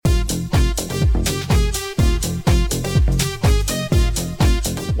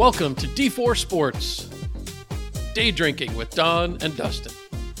Welcome to D4 Sports, Day Drinking with Don and Dustin.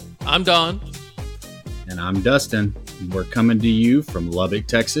 I'm Don. And I'm Dustin. We're coming to you from Lubbock,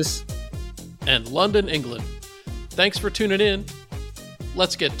 Texas. And London, England. Thanks for tuning in.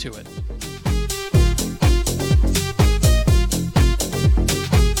 Let's get to it.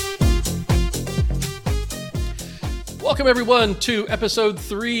 Welcome, everyone, to episode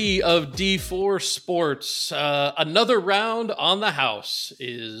 3 of D4 Sports. Another round on the house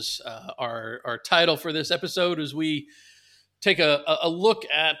is our title for this episode as we take a look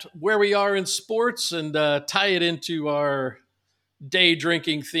at where we are in sports and tie it into our day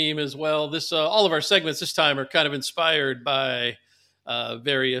drinking theme as well. This all of our segments this time are kind of inspired by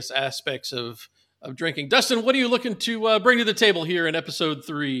various aspects of drinking. Dustin, what are you looking to bring to the table here in episode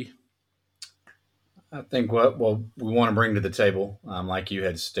 3? I think what we want to bring to the table, like you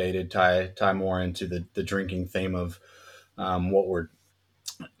had stated, tie more into the drinking theme of what we're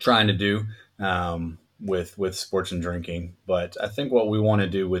trying to do with sports and drinking. But I think what we want to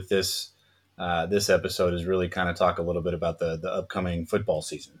do with this episode is really kind of talk a little bit about the upcoming football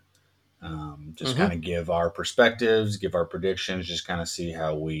season. Just kind of give our perspectives, give our predictions, just kind of see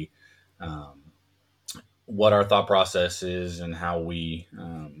how we, what our thought process is and how we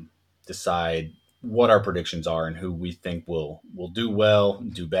decide what our predictions are and who we think will do well,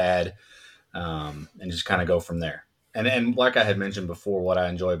 do bad, and just kind of go from there. And like I had mentioned before, what I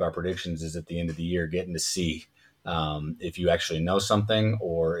enjoy about predictions is at the end of the year getting to see if you actually know something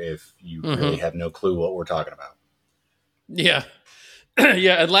or if you really have no clue what we're talking about. Yeah.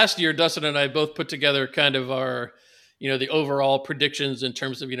 Yeah. And last year, Dustin and I both put together kind of our, the overall predictions in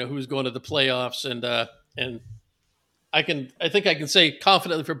terms of, who's going to the playoffs. And I think I can say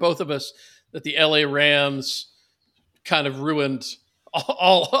confidently for both of us that the LA Rams kind of ruined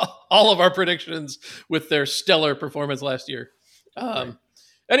all of our predictions with their stellar performance last year. Right.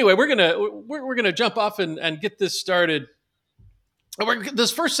 Anyway, we're gonna jump off and get this started.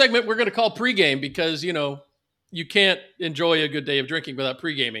 This first segment we're gonna call pregame because you can't enjoy a good day of drinking without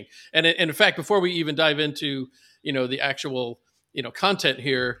pregaming. And in fact, before we even dive into the actual content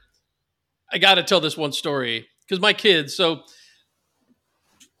here, I got to tell this one story because my kids. So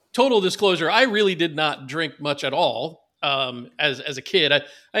total disclosure, I really did not drink much at all as a kid.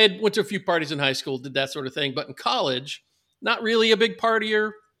 I had went to a few parties in high school, did that sort of thing. But in college, not really a big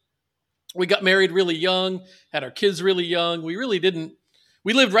partier. We got married really young, had our kids really young. We really didn't.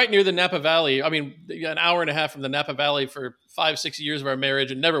 We lived right near the Napa Valley. I mean, an hour and a half from the Napa Valley for 5-6 years of our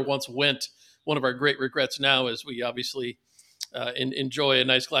marriage and never once went. One of our great regrets now is we obviously enjoy a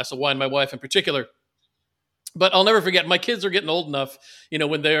nice glass of wine, my wife in particular. But I'll never forget, my kids are getting old enough,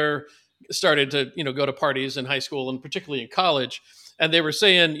 when they're started to, go to parties in high school and particularly in college. And they were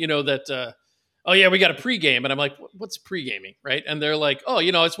saying, that, oh yeah, we got a pregame. And I'm like, what's pregaming? Right. And they're like, oh,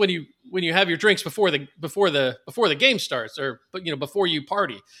 it's when you have your drinks before the game starts or, before you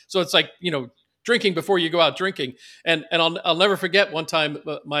party. So it's like, drinking before you go out drinking. And I'll never forget one time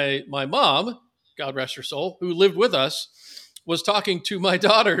my mom, God rest her soul, who lived with us, was talking to my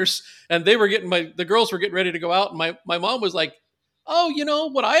daughters and they were the girls were getting ready to go out. And my mom was like, oh,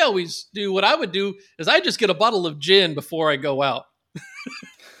 what I would do is I just get a bottle of gin before I go out.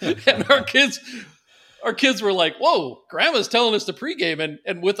 And our kids were like, whoa, grandma's telling us to pregame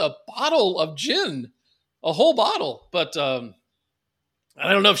and with a bottle of gin, a whole bottle. But,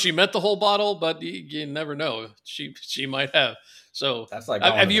 I don't know if she meant the whole bottle, but you never know. She might have. So that's like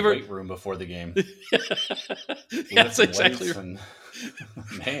going to the weight room before the game. That's exactly right.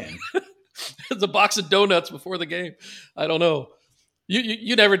 Man, it's a box of donuts before the game. I don't know.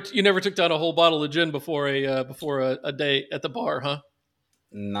 You never took down a whole bottle of gin before a day at the bar, huh?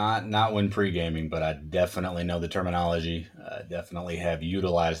 Not when pre-gaming, but I definitely know the terminology. Definitely have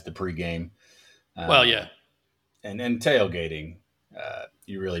utilized the pregame. Well, yeah, and tailgating.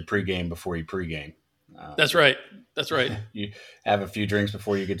 You really pregame before you pregame. That's right. You have a few drinks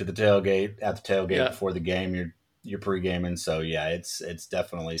before you get to the tailgate. At the tailgate before the game, you're pre-gaming. So yeah, it's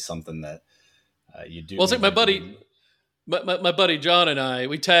definitely something that you do. Well, it's like my buddy John and I,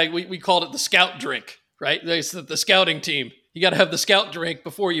 we called it the scout drink, right? They said the scouting team. You got to have the scout drink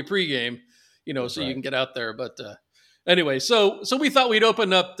before you pregame, so you can get out there. But anyway, so we thought we'd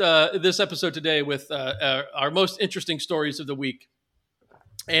open up this episode today with our most interesting stories of the week,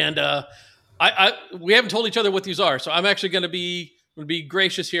 and we haven't told each other what these are, so I'm actually going to be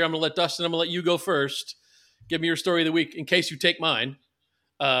gracious here. I'm going to let Dustin. I'm going to let you go first. Give me your story of the week in case you take mine.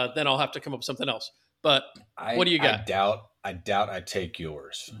 Then I'll have to come up with something else. But what do you got? I doubt I take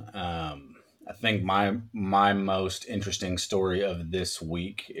yours. I think my most interesting story of this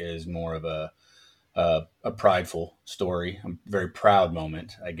week is more of a a prideful story, a very proud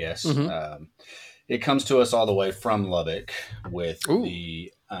moment, I guess. Mm-hmm. It comes to us all the way from Lubbock with Ooh.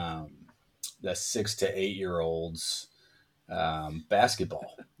 the 6 to 8 year olds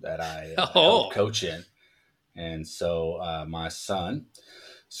basketball that I help Oh. coach in. And so my son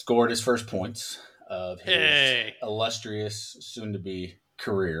scored his first points of his Hey. illustrious soon to be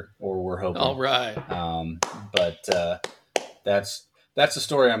career, or we're hoping. All right. But that's the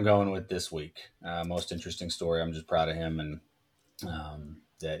story I'm going with this week. Most interesting story. I'm just proud of him, and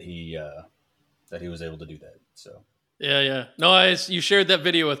that he was able to do that. So Yeah, yeah. No, you shared that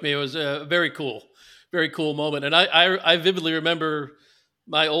video with me. It was a very cool moment. And I vividly remember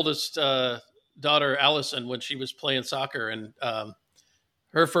my oldest daughter, Allison, when she was playing soccer and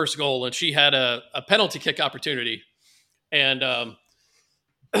her first goal, and she had a penalty kick opportunity. And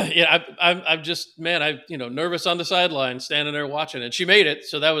yeah, I'm just, man, nervous on the sideline, standing there watching, and she made it.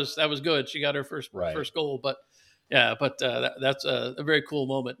 So that was good. She got her right, first goal. But yeah, that's a very cool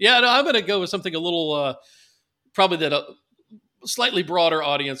moment. Yeah, no, I'm going to go with something a little, probably that a slightly broader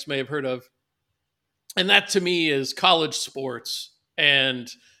audience may have heard of. And that to me is college sports, and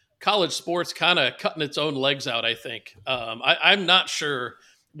college sports kind of cutting its own legs out. I think I'm not sure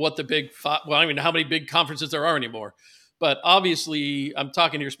what how many big conferences there are anymore, but obviously I'm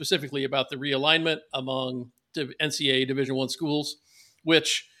talking here specifically about the realignment among NCAA Division I schools,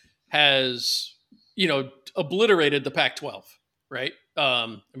 which has obliterated the Pac-12, right?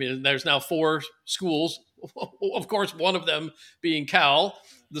 I mean, there's now 4 schools, of course, one of them being Cal,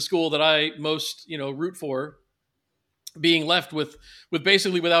 the school that I most root for, being left with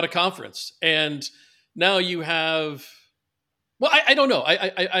basically without a conference. And now you have, well, I don't know.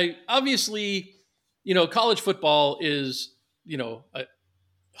 I obviously, college football is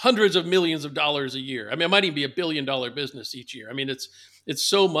hundreds of millions of dollars a year. I mean, it might even be $1 billion business each year. I mean, it's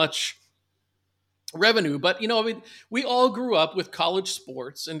so much revenue. But I mean, we all grew up with college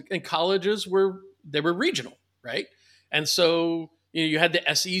sports, and colleges were regional, right? And so you had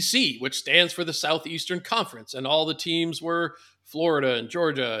the SEC, which stands for the Southeastern Conference, and all the teams were Florida and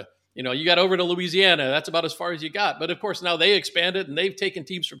Georgia. You got over to Louisiana, that's about as far as you got. But of course, now they expanded and they've taken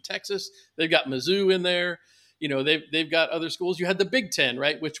teams from Texas. They've got Mizzou in there. They've got other schools. You had the Big Ten,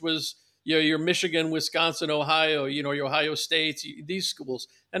 right, which was your Michigan, Wisconsin, Ohio, your Ohio States, these schools.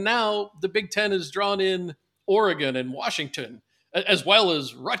 And now the Big Ten has drawn in Oregon and Washington, as well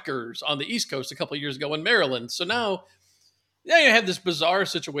as Rutgers on the East Coast a couple of years ago, in Maryland. So now you have this bizarre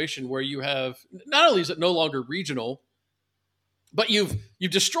situation where you have, not only is it no longer regional, but you've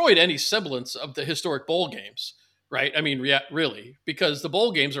destroyed any semblance of the historic bowl games, right? I mean, really, because the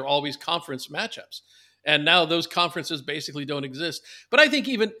bowl games are always conference matchups, and now those conferences basically don't exist. But I think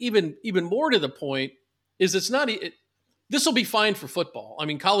even more to the point is this will be fine for football. I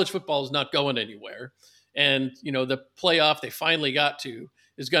mean, college football is not going anywhere, and the playoff they finally got to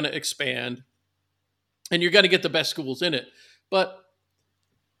is going to expand, and you're going to get the best schools in it. But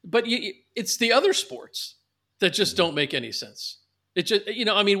it's the other sports that just don't make any sense. It just,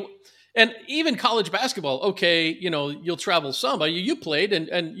 I mean, and even college basketball, okay, you'll travel some. You played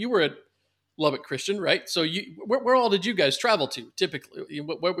and you were at Lubbock Christian, right? So where all did you guys travel to typically?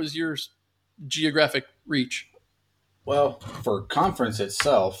 What was your geographic reach? well, for conference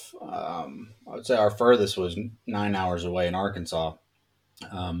itself, I would say our furthest was 9 hours away in Arkansas.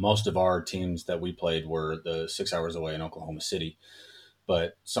 Most of our teams that we played were the 6 hours away in Oklahoma City.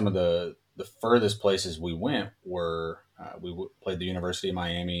 But some of the furthest places we went were played the University of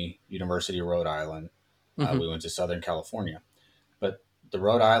Miami, University of Rhode Island. Mm-hmm. We went to Southern California. But the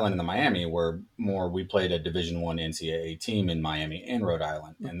Rhode Island and the Miami were more, we played a Division I NCAA team in Miami and Rhode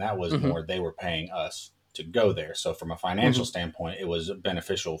Island. And that was more, they were paying us to go there. So from a financial standpoint, it was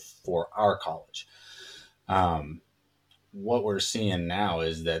beneficial for our college. What we're seeing now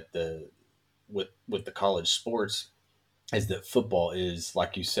is that with the college sports is that football is,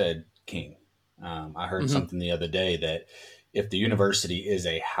 like you said, king. I heard something the other day that if the university is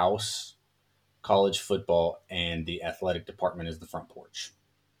a house, college football and the athletic department is the front porch.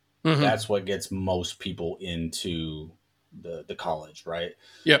 That's what gets most people into the college, right?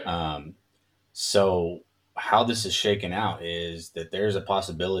 Yep. So how this is shaken out is that there's a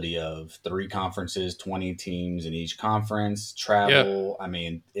possibility of 3 conferences, 20 teams in each conference, travel. Yeah. I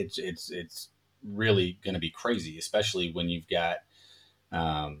mean, it's really going to be crazy, especially when you've got,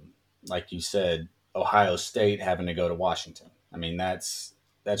 like you said, Ohio State having to go to Washington. I mean, that's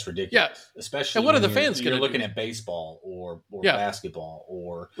ridiculous. Yeah. Especially and what are the when fans you're going to looking do? at baseball or Yeah. basketball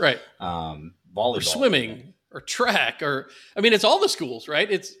or Right. volleyball Or swimming or track, or I mean, it's all the schools,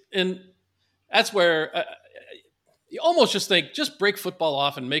 right? And that's where you almost just think, just break football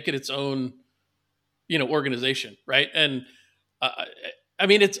off and make it its own organization, right? And uh, I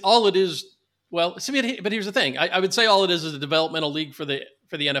mean, it's all it is. Well, but here's the thing: I would say all it is a developmental league for the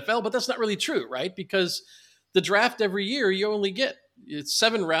NFL, but that's not really true, right? Because the draft every year, you only get it's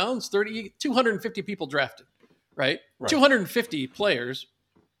 7 rounds, 250 people drafted, right? Right. 250 players,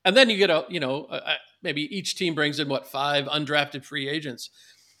 and then you get maybe each team brings in 5 undrafted free agents.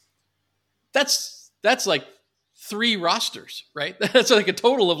 That's like 3 rosters, right? That's like a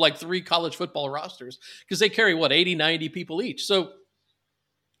total of like 3 college football rosters because they carry 80, 90 people each. So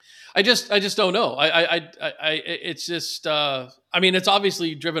I just don't know. It's just, I mean, it's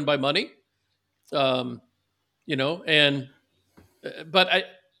obviously driven by money, and, but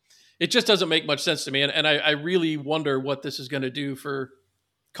it just doesn't make much sense to me. And I really wonder what this is going to do for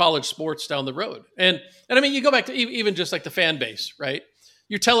college sports down the road. And I mean, you go back to even just like the fan base, right?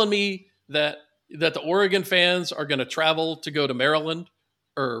 You're telling me that the Oregon fans are going to travel to go to Maryland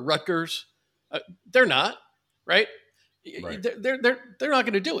or Rutgers. They're not, right? Right. They're not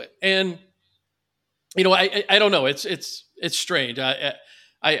going to do it. And I don't know. It's strange. I'm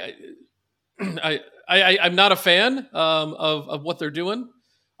not a fan of what they're doing.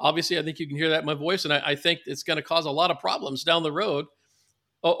 Obviously, I think you can hear that in my voice, and I think it's going to cause a lot of problems down the road.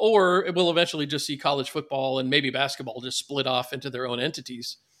 Or it will eventually just see college football and maybe basketball just split off into their own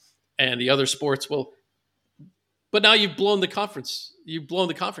entities, and the other sports will. But now you've blown the conference. You've blown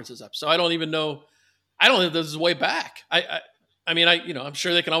the conferences up. So I don't even know. I don't think this is way back. I mean, I'm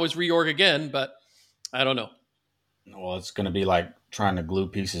sure they can always reorg again, but I don't know. Well, it's going to be like trying to glue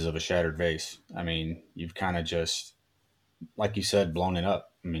pieces of a shattered vase. I mean, you've kind of just, like you said, blown it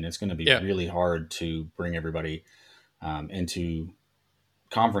up. I mean, it's going to be really hard to bring everybody into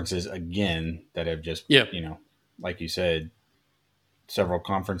conferences again that have just, like you said, several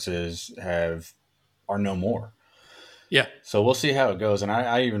conferences are no more. Yeah. So we'll see how it goes. And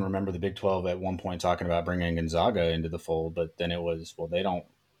I even remember the Big 12 at one point talking about bringing Gonzaga into the fold, but then it was,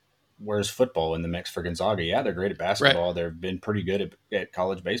 where's football in the mix for Gonzaga? Yeah, they're great at basketball. Right. They've been pretty good at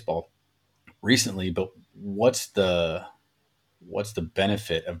college baseball recently, but what's the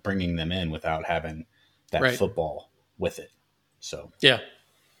benefit of bringing them in without having that football with it? So, yeah.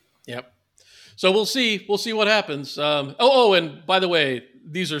 Yep. So we'll see. We'll see what happens. And by the way,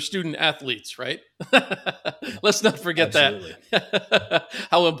 these are student athletes, right? Let's not forget that.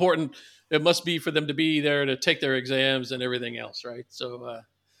 How important it must be for them to be there to take their exams and everything else, right? So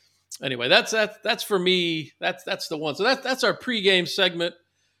anyway, that's for me. That's the one. So that's our pregame segment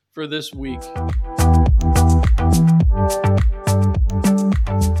for this week.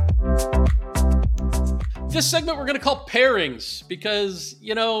 This segment we're going to call pairings because,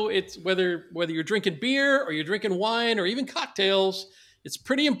 it's whether you're drinking beer or you're drinking wine or even cocktails, it's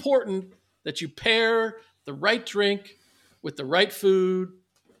pretty important that you pair the right drink with the right food.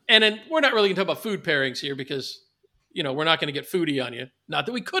 And then we're not really going to talk about food pairings here because, we're not going to get foodie on you. Not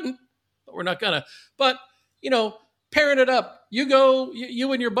that we couldn't, but we're not going to. But, pairing it up.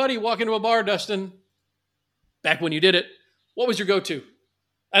 You and your buddy walk into a bar, Dustin, back when you did it. What was your go-to?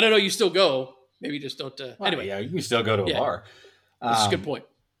 I don't know. You still go. Maybe you just don't. Anyway. Yeah, you can still go to a bar. That's a good point.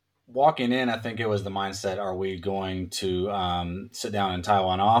 Walking in, I think it was the mindset, are we going to sit down and tie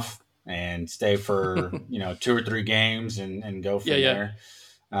one off and stay for, 2 or 3 games and go from there?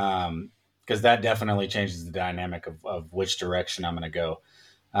 Because that definitely changes the dynamic of which direction I'm going to go.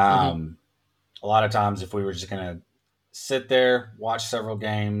 A lot of times if we were just going to sit there, watch several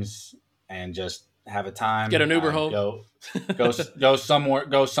games and just have a time. Get an Uber home. Go somewhere,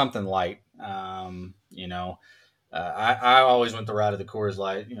 go something light. I always went the route of the Coors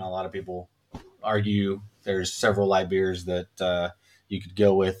Light. A lot of people argue there's several light beers that you could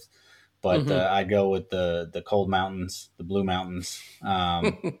go with, but I go with the Cold Mountains, the Blue Mountains.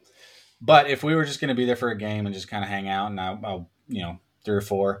 But if we were just going to be there for a game and just kind of hang out, and I'll 3 or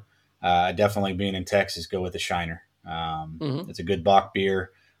 4, definitely being in Texas, go with the Shiner. It's a good Bach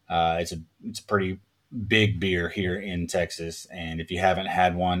beer. It's a pretty big beer here in Texas, and if you haven't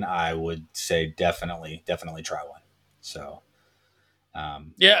had one, I would say definitely try one. So,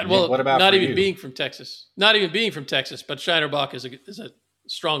 what about not even you? Being from Texas, but Shiner Bach is a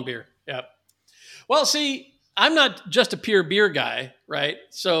strong beer. Yeah. Well, see, I'm not just a pure beer guy, right?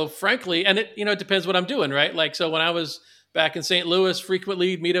 So, frankly, and it depends what I'm doing, right? Like, so when I was back in St. Louis,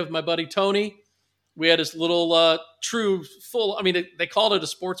 frequently meet up with my buddy Tony. We had this little true full. I mean, they called it a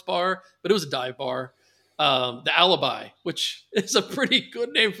sports bar, but it was a dive bar. The Alibi, which is a pretty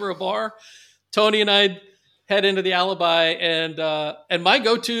good name for a bar. Tony and I head into the Alibi, and my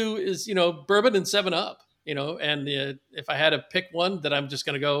go-to is bourbon and 7-Up. And if I had to pick one that I'm just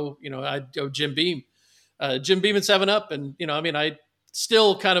going to go, I'd go Jim Beam and 7-Up, and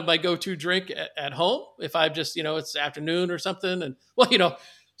still kind of my go-to drink at home if I'm just, it's afternoon or something. And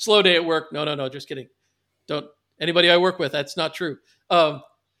slow day at work. No, just kidding. Don't anybody I work with. That's not true. But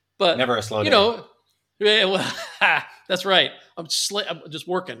Never a slow day. Yeah, well, that's right. I'm just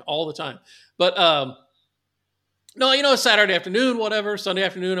working all the time. But no, Saturday afternoon, whatever, Sunday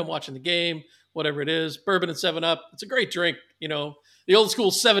afternoon, I'm watching the game, whatever it is. Bourbon and 7-Up. It's a great drink. The old school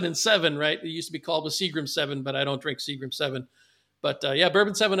 7 and 7, right? It used to be called the Seagram 7, but I don't drink Seagram 7. But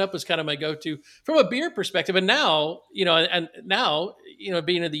bourbon 7-Up is kind of my go-to from a beer perspective. And now,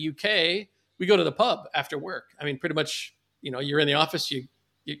 being in the UK, we go to the pub after work. I mean, pretty much, you're in the office, you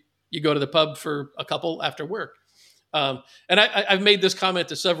go to the pub for a couple after work. And I've made this comment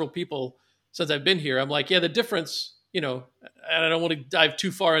to several people since I've been here. I'm like, the difference, and I don't want to dive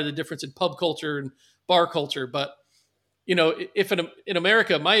too far into the difference in pub culture and bar culture, but if in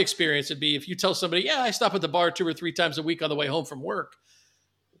America, my experience would be if you tell somebody, I stop at the bar 2 or 3 times a week on the way home from work,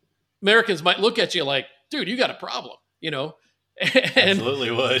 Americans might look at you like, dude, you got a problem, and,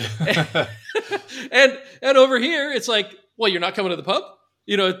 Absolutely would. and over here, it's like, well, you're not coming to the pub?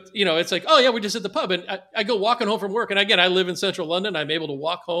 It's like, oh yeah, we just hit the pub. And I go walking home from work. And again, I live in central London. I'm able to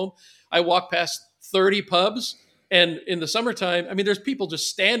walk home. I walk past 30 pubs. And in the summertime, I mean, there's people just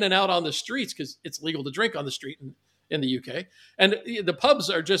standing out on the streets because it's legal to drink on the street in the UK. And the pubs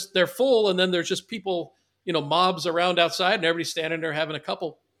are they're full. And then there's just people, mobs around outside and everybody's standing there having a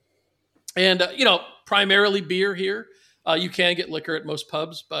couple. And, primarily beer here. You can get liquor at most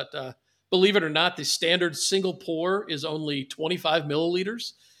pubs, but believe it or not, the standard single pour is only 25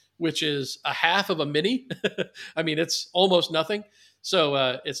 milliliters, which is a half of a mini. I mean, it's almost nothing.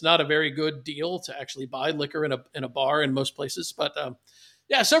 So it's not a very good deal to actually buy liquor in a bar in most places. But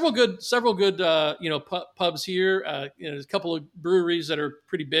several good pubs here. There's a couple of breweries that are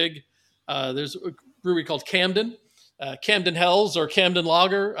pretty big. There's a brewery called Camden. Camden Hells or Camden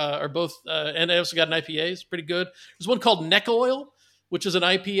Lager are both, and they also got an IPA. It's pretty good. There's one called Neck Oil, which is an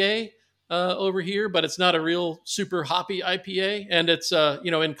IPA over here, but it's not a real super hoppy IPA. And it's,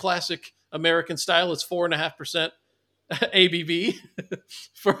 in classic American style, it's 4.5% ABV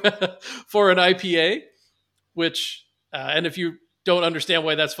for an IPA, which, and if you don't understand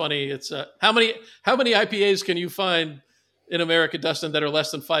why that's funny, it's how many IPAs can you find in America, Dustin, that are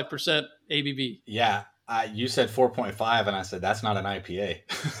less than 5% ABV? Yeah. You said 4.5 and I said, that's not an IPA.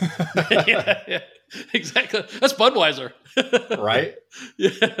 yeah, exactly. That's Budweiser. Right?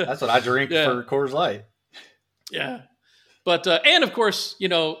 Yeah. That's what I drink for Coors Light. Yeah. But, and of course,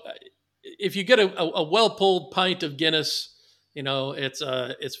 if you get a well-pulled pint of Guinness,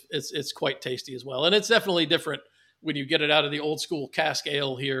 it's quite tasty as well. And it's definitely different when you get it out of the old school cask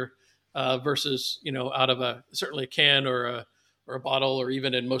ale here versus, out of certainly a can or a bottle, or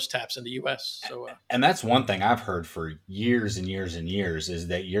even in most taps in the U.S. So, and that's one thing I've heard for years and years and years is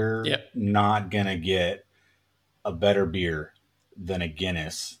that you're not going to get a better beer than a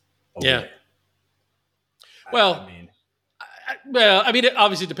Guinness over there. Well, I mean, it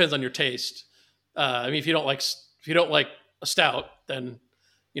obviously depends on your taste. If you don't like a stout, then,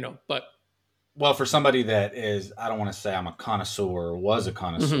 but. Well, for somebody that is, I don't want to say I'm a connoisseur or was a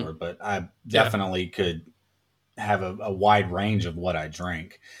connoisseur, but I definitely could have a wide range of what I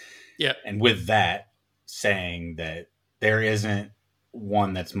drink. Yeah. And with that, saying that there isn't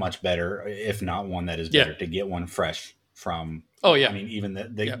one that's much better, if not one that is better, to get one fresh from. Oh yeah. I mean, even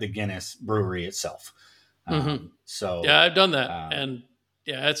the Guinness brewery itself. So yeah, I've done that, and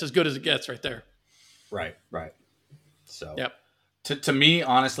it's as good as it gets right there. Right. So to me,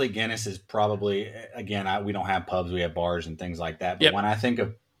 honestly, Guinness is probably, again, we don't have pubs, we have bars and things like that. But when I think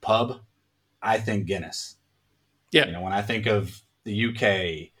of pub, I think Guinness. Yeah. When I think of the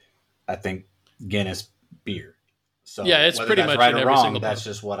UK, I think Guinness beer. So it's pretty much right in or every wrong. single That's pub.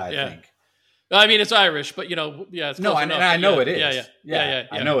 just what I think. I mean, it's Irish, but it's no, and I know it is. Yeah.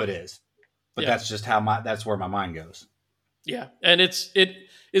 I know it is. But that's just that's where my mind goes. Yeah, and it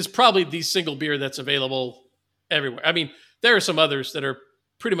is probably the single beer that's available everywhere. I mean, there are some others that are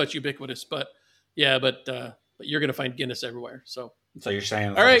pretty much ubiquitous, but you're going to find Guinness everywhere. So you're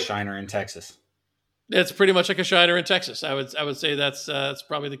saying it's like a Shiner in Texas? It's pretty much like a Shiner in Texas. I would say that's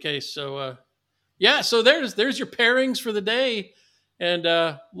probably the case. So so there's your pairings for the day, and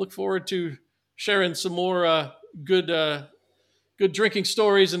look forward to sharing some more good drinking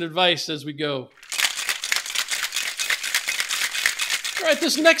stories and advice as we go. All right,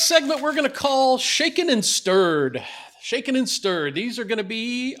 this next segment we're going to call Shaken and Stirred. Shaken and Stirred. These are going to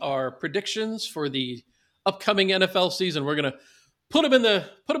be our predictions for the upcoming NFL season. We're going to put them in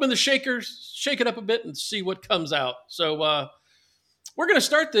the shakers, shake it up a bit, and see what comes out. So we're going to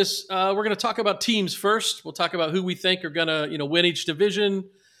start this. We're going to talk about teams first. We'll talk about who we think are going to, win each division,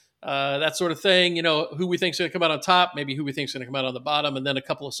 that sort of thing. Who we think is going to come out on top, maybe who we think is going to come out on the bottom, and then a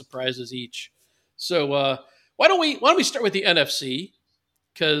couple of surprises each. So why don't we start with the NFC?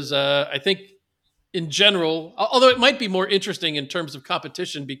 Because I think in general, although it might be more interesting in terms of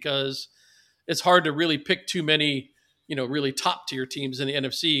competition, because it's hard to really pick too many, really top tier teams in the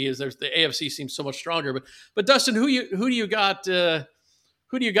NFC. As there's the AFC seems so much stronger. But Dustin, who do you got?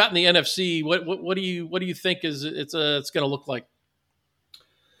 Who do you got in the NFC? What do you think it's going to look like?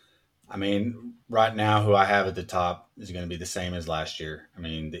 I mean, right now, who I have at the top is going to be the same as last year. I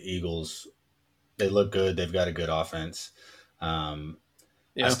mean, the Eagles, they look good. They've got a good offense.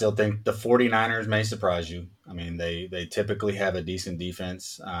 I still think the 49ers may surprise you. I mean, they typically have a decent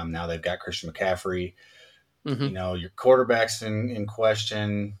defense. Now they've got Christian McCaffrey. Mm-hmm. Your quarterback's in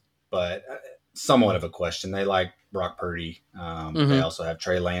question, but somewhat of a question. They like Brock Purdy. They also have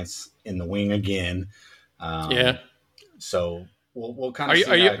Trey Lance in the wing again. So we'll kind of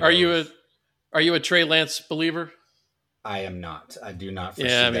see. Are you a Trey Lance believer? I am not. I do not foresee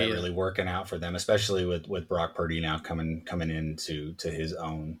that really working out for them, especially with Brock Purdy now coming into his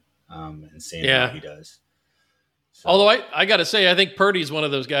own and seeing how he does. So. Although I got to say, I think Purdy's one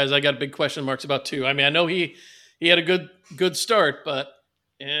of those guys I got big question marks about too. I mean, I know he had a good start, but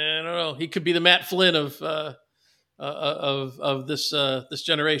I don't know. He could be the Matt Flynn of this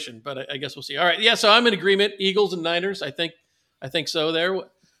generation. But I guess we'll see. All right, yeah. So I'm in agreement. Eagles and Niners. I think so. There. What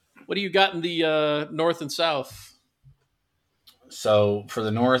do you got in the North and South? So for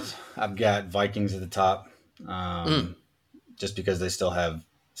the North, I've got Vikings at the top, just because they still have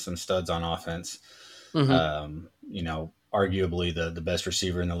some studs on offense. Arguably the best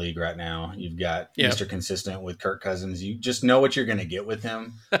receiver in the league right now. You've got Mr. Consistent with Kirk Cousins. You just know what you're going to get with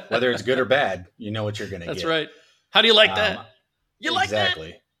him, whether it's good or bad. You know what you're going to get. That's right. How do you like that? You like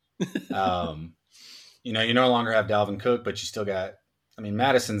exactly. You no longer have Dalvin Cook, but you still got. I mean,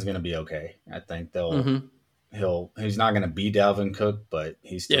 Madison's going to be okay. I think they'll. He's not going to be Dalvin Cook, but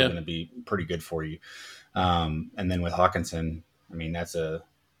he's still going to be pretty good for you. And then with Hawkinson, I mean, that's a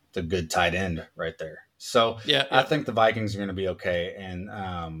good tight end right there. So I think the Vikings are going to be okay.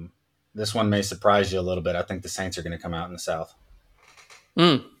 And this one may surprise you a little bit. I think the Saints are going to come out in the South.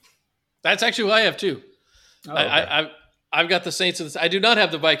 That's actually who I have too. Oh, okay. I've got the Saints. I do not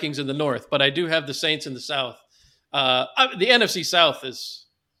have the Vikings in the North, but I do have the Saints in the South. The NFC South is,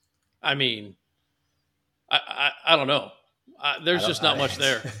 I mean, I don't know. There's just not much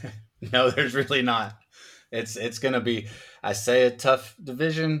there. No, there's really not. It's going to be, I say, a tough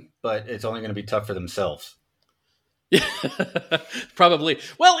division, but it's only going to be tough for themselves. Yeah, probably.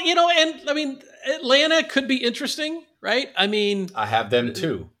 Well, and I mean, Atlanta could be interesting, right? I mean, I have them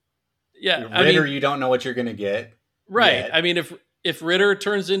too. Yeah, Ritter, you don't know what you're going to get, right? Yet. I mean, if Ritter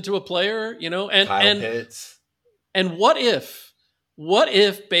turns into a player, and Kyle Pitts, and what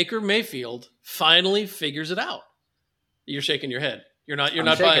if Baker Mayfield finally figures it out? You're shaking your head. You're not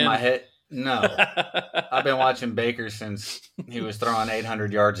shaking buying my head. No, I've been watching Baker since he was throwing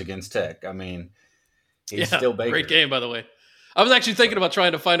 800 yards against Tech. I mean, he's still Baker. Great game, by the way. I was actually thinking about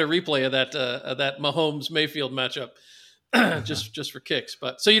trying to find a replay of that Mahomes Mayfield matchup, just for kicks.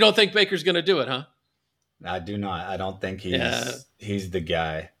 But so you don't think Baker's going to do it, huh? I do not. I don't think he's the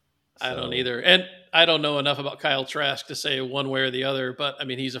guy. So. I don't either, and I don't know enough about Kyle Trask to say one way or the other. But I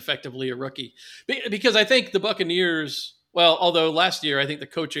mean, he's effectively a rookie because I think the Buccaneers. Well, although last year I think the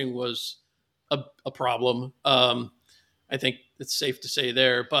coaching was a problem. I think it's safe to say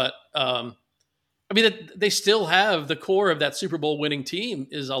there, but I mean, they still have the core of that Super Bowl winning team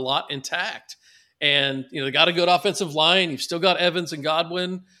is a lot intact, and they got a good offensive line. You've still got Evans and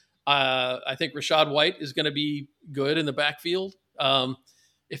Godwin. I think Rashad White is going to be good in the backfield.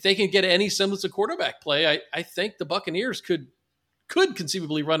 If they can get any semblance of quarterback play, I think the Buccaneers could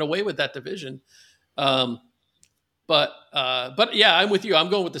conceivably run away with that division. But yeah, I'm with you. I'm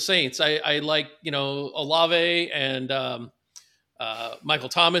going with the Saints. I like, Olave and Michael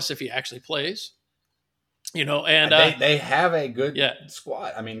Thomas if he actually plays. And they have a good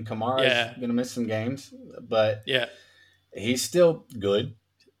squad. I mean, Kamara's going to miss some games, but he's still good.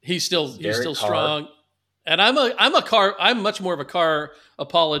 He's still strong. And I'm much more of a Carr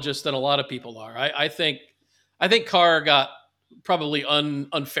apologist than a lot of people are. I think Carr got probably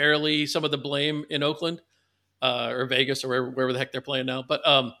unfairly some of the blame in Oakland. Or Vegas, or wherever the heck they're playing now. But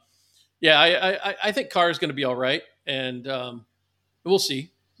I think Carr is going to be all right, and we'll see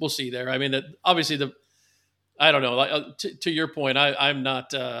there. I mean, obviously I don't know. To your point, I'm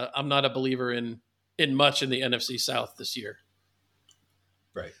not a believer in much in the NFC South this year.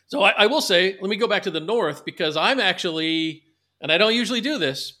 Right. So I will say, let me go back to the North because I'm actually and I don't usually do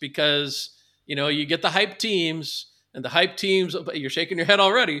this because, you get the hype teams, and the hype teams, you're shaking your head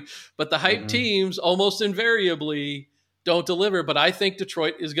already, but the hype Mm-hmm. teams almost invariably don't deliver. But I think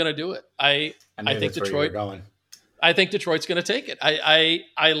Detroit is going to do it. I I knew think that's where you were Detroit. going. I think Detroit's going to take it.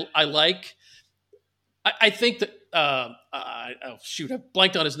 I like. I think that. Oh shoot! I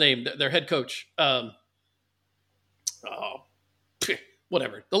blanked on his name. Their head coach. Oh,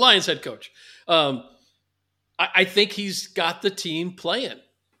 whatever. The Lions head coach. Um, I think he's got the team playing,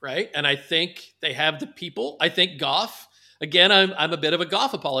 right? And I think they have the people. I think Goff, again, I'm a bit of a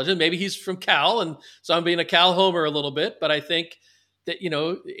Goff apologist. Maybe he's from Cal, and so I'm being a Cal homer a little bit, but I think that,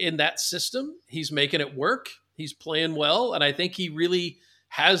 in that system, he's making it work. He's playing well, and I think he really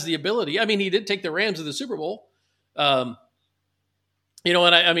has the ability. I mean, he did take the Rams to the Super Bowl. And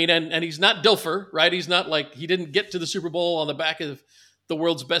I mean, and he's not Dilfer, right? He's not like, he didn't get to the Super Bowl on the back of the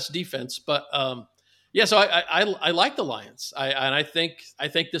world's best defense, but yeah. So I like the Lions, and I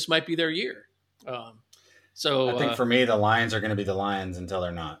think this might be their year. I think for me, the Lions are going to be the Lions until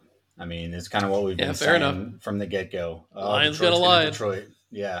they're not. I mean, it's kind of what we've been fair saying enough. from the get go. Lions Detroit's gonna lie. Detroit.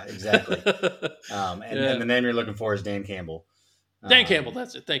 Yeah, exactly. And the name you're looking for is Dan Campbell. Dan Campbell,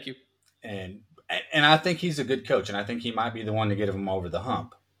 that's it. Thank you. And I think he's a good coach, and I think he might be the one to get him over the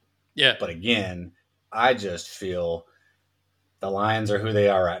hump. Yeah. But again, I just feel the Lions are who they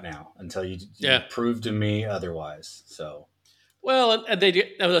are right now until you prove to me otherwise. So, well, and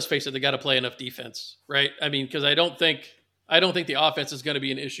let's face it, they got to play enough defense, right? I mean, because I don't think the offense is going to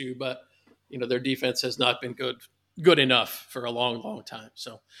be an issue, but their defense has not been good enough for a long, long time.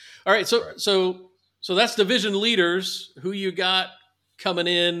 So, all right, so that's division leaders. Who you got coming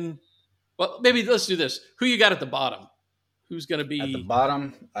in? Well, maybe let's do this. Who you got at the bottom? Who's going to be at the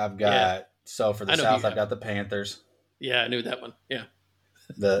bottom? I've got for the South, I've got the Panthers. Yeah, I knew that one. Yeah.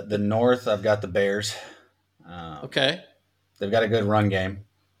 The North, I've got the Bears. Okay. They've got a good run game,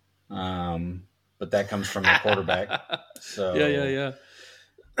 but that comes from their quarterback. So yeah.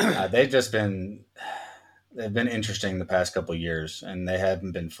 They've been interesting the past couple of years, and they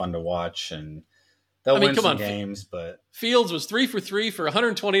haven't been fun to watch. And they'll win some games, but Fields was 3 for 3 for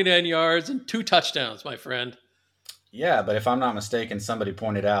 129 yards and 2 touchdowns, my friend. Yeah, but if I'm not mistaken, somebody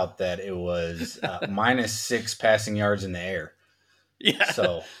pointed out that it was -6 passing yards in the air. Yeah.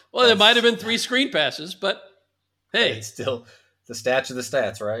 So, well, there might have been 3 screen passes, but hey, it's still the stats are the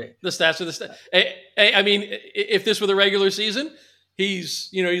stats, right? The stats are the stats. Hey, I mean, if this were the regular season, he's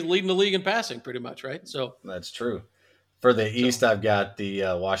leading the league in passing pretty much, right? So that's true. For the East, I've got the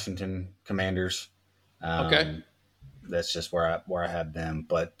Washington Commanders. Okay. That's just where I have them.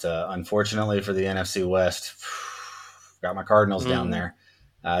 But unfortunately for the NFC West, got my Cardinals down there.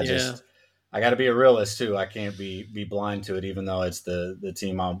 I got to be a realist too. I can't be blind to it, even though it's the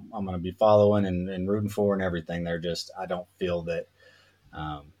team I'm going to be following and rooting for and everything. I don't feel that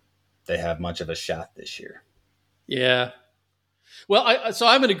they have much of a shot this year. Yeah. Well, so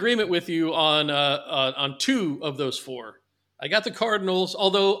I'm in agreement with you on 2 of those 4. I got the Cardinals,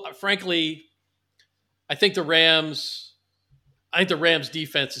 although frankly, I think the Rams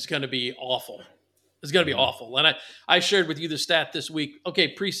defense is going to be awful. It's going to be awful. And I shared with you the stat this week.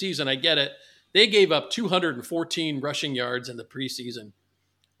 Okay, preseason, I get it. They gave up 214 rushing yards in the preseason.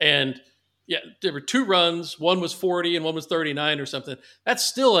 And yeah, there were 2 runs. One was 40 and one was 39 or something. That's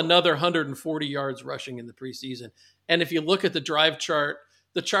still another 140 yards rushing in the preseason. And if you look at the drive chart,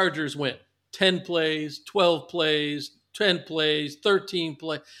 the Chargers went 10 plays, 12 plays, 10 plays, 13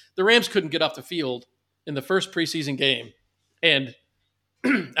 plays. The Rams couldn't get off the field in the first preseason game. And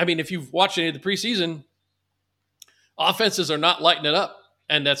I mean, if you've watched any of the preseason, offenses are not lighting it up.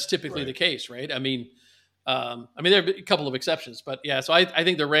 And that's typically the case, right? I mean, there are a couple of exceptions, but yeah, so I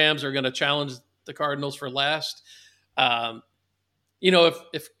think the Rams are going to challenge the Cardinals for last. If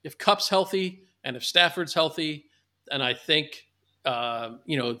Kupp's healthy and if Stafford's healthy, and I think, they'll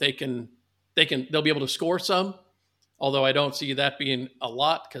be able to score some, although I don't see that being a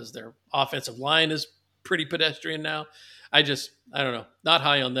lot because their offensive line is pretty pedestrian now. I don't know. Not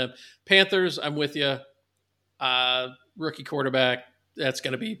high on them. Panthers, I'm with you. Rookie quarterback, that's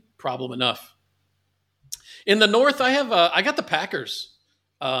going to be problem enough. In the North, I got the Packers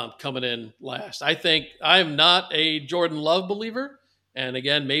coming in last. I think I'm not a Jordan Love believer, and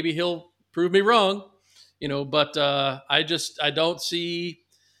again, maybe he'll prove me wrong. But I didn't see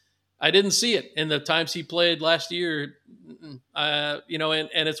it in the times he played last year.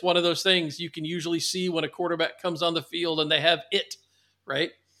 And it's one of those things you can usually see when a quarterback comes on the field and they have it,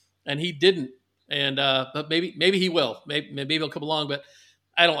 right? And he didn't. And but maybe he will. Maybe he'll come along. But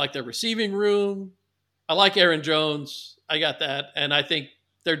I don't like their receiving room. I like Aaron Jones. I got that, and I think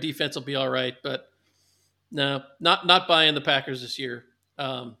their defense will be all right. But No, not buying the Packers this year.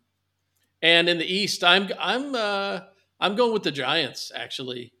 Um, and in the East, I'm going with the Giants.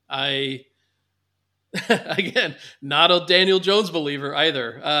 Actually, I again not a Daniel Jones believer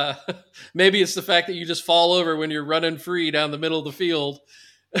either. Maybe it's the fact that you just fall over when you're running free down the middle of the field,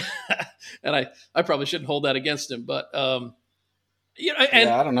 and I probably shouldn't hold that against him. But Yeah,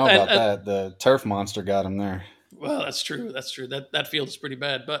 I don't know about and that. The turf monster got him there. well, that's true. That's true. That field is pretty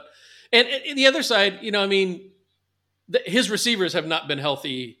bad. But and the other side, I mean, his receivers have not been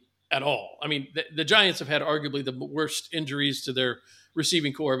healthy at all. I mean, the Giants have had arguably the worst injuries to their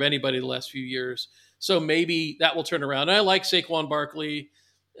receiving core of anybody the last few years. So maybe that will turn around. And I like Saquon Barkley,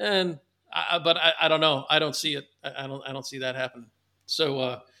 but I don't know. I don't see it. I don't see that happening.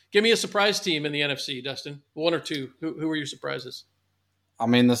 So give me a surprise team in the NFC, Dustin. One or two. Who are your surprises? I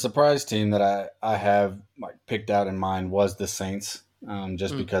mean, the surprise team that I have like picked out in mind was the Saints,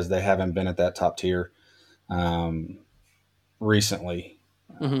 just Mm. because they haven't been at that top tier um, recently.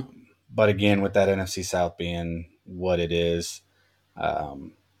 Mm-hmm. But again, with that NFC South being what it is,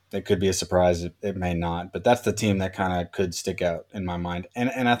 um, it could be a surprise. It may not, but that's the team that kind of could stick out in my mind.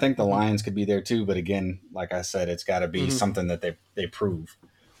 And I think the Mm-hmm. Lions could be there too. But again, like I said, it's got to be Mm-hmm. something that they prove.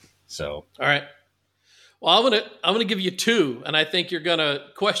 So All right. Well, I'm gonna give you two, and I think you're gonna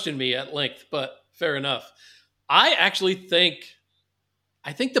question me at length, but fair enough. I actually think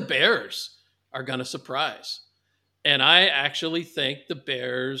the Bears are gonna surprise, and I actually think the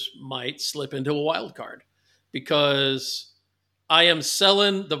Bears might slip into a wild card because I am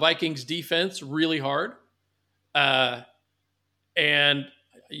selling the Vikings defense really hard, uh, and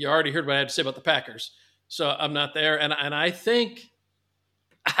you already heard what I had to say about the Packers, so I'm not there, and I think,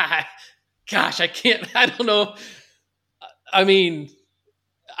 gosh, I can't, I don't know. I mean,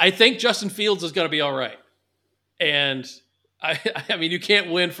 I think Justin Fields is going to be all right. And I mean, you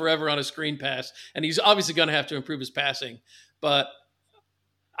can't win forever on a screen pass. And he's obviously going to have to improve his passing. But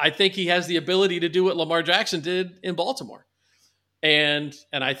I think he has the ability to do what Lamar Jackson did in Baltimore. And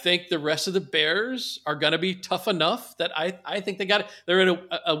I think the rest of the Bears are going to be tough enough that I think they got it. They're in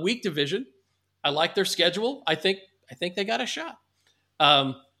a weak division. I like their schedule. I think they got a shot.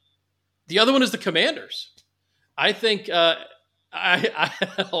 Um, the other one is the Commanders. I think oh,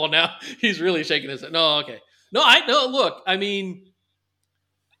 now he's really shaking his head. No, okay. No, I no look, I mean,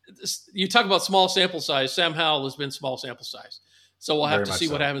 you talk about small sample size. Sam Howell has been small sample size. So we'll have very to much see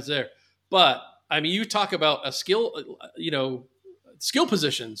what so. happens there. But I mean, you talk about a skill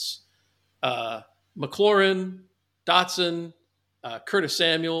positions. Uh McLaurin, Dotson, Curtis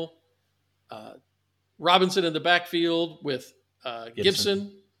Samuel, uh, Robinson in the backfield with Gibson.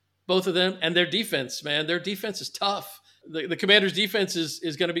 Gibson, both of them, and their defense, man, their defense is tough. The Commanders' defense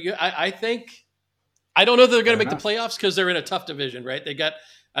is going to be good. I think. I don't know if they're going Fair to make the enough. playoffs because they're in a tough division, right?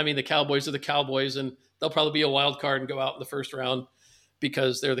 I mean, the Cowboys are the Cowboys, and they'll probably be a wild card and go out in the first round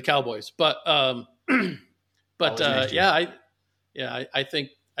because they're the Cowboys. But Always an issue.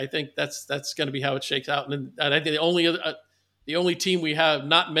 I think that's going to be how it shakes out. And I think the only team we have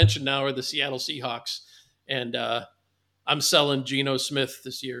not mentioned now are the Seattle Seahawks, and I'm selling Geno Smith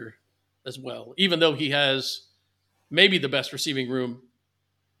this year as well, even though he has maybe the best receiving room,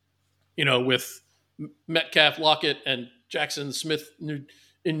 with Metcalf, Lockett, and Jackson Smith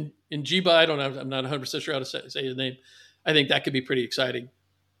in Jiba. I don't know. I'm not 100% sure how to say his name. I think that could be pretty exciting.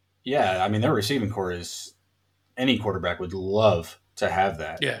 Yeah, I mean their receiving core is any quarterback would love to have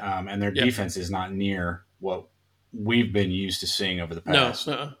that, Yeah. and their Yep. defense is not near what we've been used to seeing over the No. past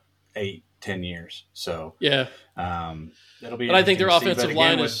 8-10 years. So Yeah. that'll be But I think interesting their to see. But offensive again,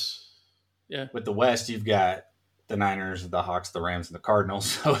 line with is. Yeah. with the West, you've got the Niners, the Hawks, the Rams, and the Cardinals.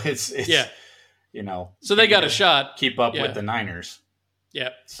 So it's Yeah. you So they can't got a really shot. keep up with Yeah. the Niners. Yeah.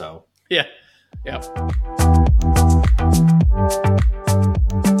 So Yeah. Yeah.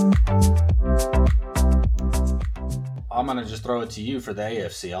 I'm gonna just throw it to you for the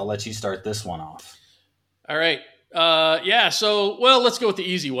AFC. I'll let you start this one off. All right. Yeah. So, well, let's go with the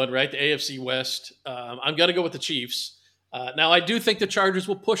easy one, right? The AFC West. I'm going to go with the Chiefs. Now, I do think the Chargers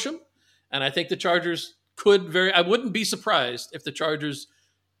will push them, and I think the Chargers I wouldn't be surprised if the Chargers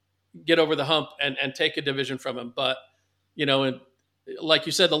get over the hump and take a division from them. But, and like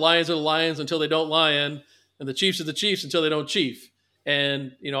you said, the Lions are the Lions until they don't lion, and the Chiefs are the Chiefs until they don't chief.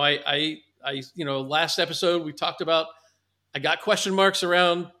 And, last episode we talked about, I got question marks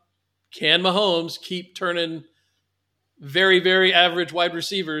around, can Mahomes keep turning very, very average wide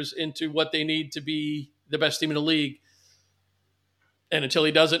receivers into what they need to be the best team in the league? And until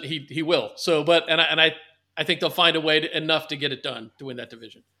he doesn't, he will. So, I think they'll find a way enough to get it done to win that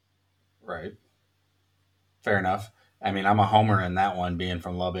division. Right. Fair enough. I mean, I'm a homer in that one, being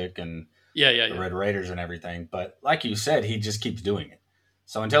from Lubbock, and Yeah, yeah, the yeah, Red Raiders and everything. But like you said, he just keeps doing it.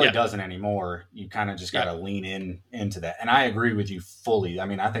 So until he yeah, doesn't anymore, you kind of just got yeah, to lean into that. And I agree with you fully. I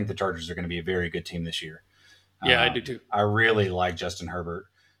mean, I think the Chargers are going to be a very good team this year. yeah. I do too. I really like Justin Herbert,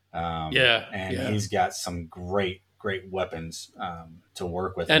 Yeah, and yeah, he's got some great weapons to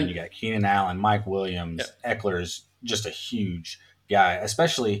work with. I mean, and you got Keenan Allen, Mike yeah, Williams, Eckler is just a huge guy,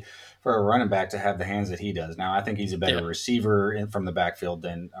 especially for a running back to have the hands that he does. Now, I think he's a better yeah, receiver from the backfield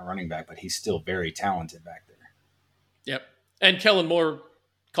than a running back, but he's still very talented back there. yep. And Kellen Moore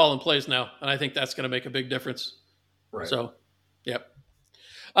calling plays now, and I think that's going to make a big difference. Right. So, yep.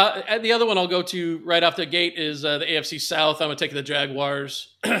 And the other one I'll go to right off the gate is the AFC South. I'm going to take the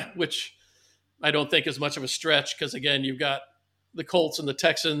Jaguars, which I don't think is much of a stretch because, again, you've got the Colts and the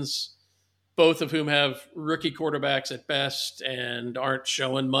Texans, both of whom have rookie quarterbacks at best and aren't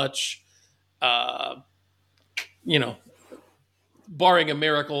showing much. Uh, you know, barring a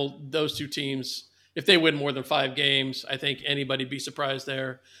miracle, those two teams, if they win more than 5 games, I think anybody'd be surprised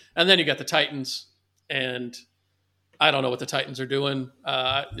there. And then you got the Titans, and I don't know what the Titans are doing.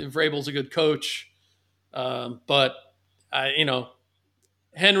 Vrabel's a good coach, but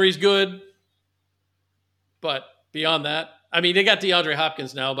Henry's good, but beyond that, I mean, they got DeAndre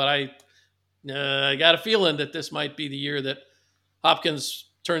Hopkins now, but I got a feeling that this might be the year that Hopkins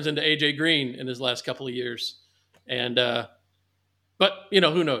turns into AJ Green in his last couple of years, and but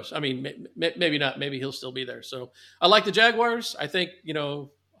who knows? I mean, maybe not. Maybe he'll still be there. So I like the Jaguars. I think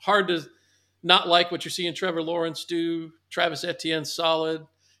hard to not like what you're seeing Trevor Lawrence do. Travis Etienne's solid.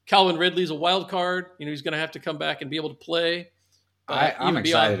 Calvin Ridley's a wild card. He's going to have to come back and be able to play. But I'm even beyond,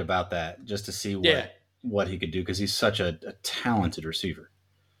 excited about that just to see yeah, what he could do because he's such a talented receiver.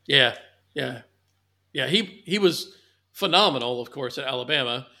 yeah, yeah, yeah. He was phenomenal, of course, at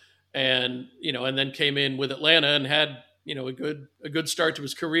Alabama, and and then came in with Atlanta and had a good start to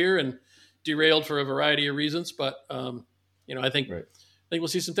his career and derailed for a variety of reasons. But Right. I think we'll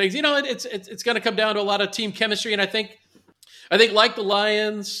see some things. It's going to come down to a lot of team chemistry, and I think like the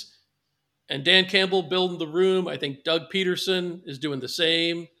Lions and Dan Campbell building the room, I think Doug Peterson is doing the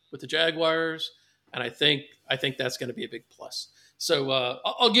same with the Jaguars, and I think that's going to be a big plus. So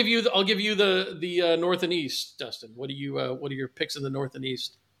I'll give you the North and East, Dustin. What are your picks in the North and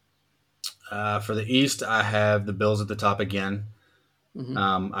East? For the East, I have the Bills at the top again.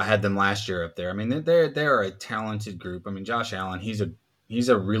 Mm-hmm. I had them last year up there. I mean, they're a talented group. I mean, Josh Allen, he's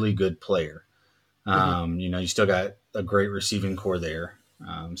a really good player. Mm-hmm. You still got a great receiving core there.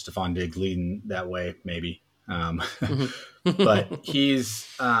 Stephon Diggs leading that way, maybe. But Mm-hmm. he's,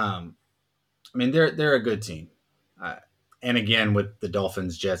 I mean, they're a good team. And again, with the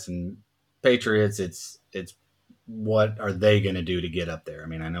Dolphins, Jets, and Patriots, it's what are they going to do to get up there? I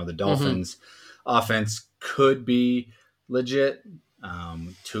mean, I know the Mm-hmm. Dolphins' offense could be legit.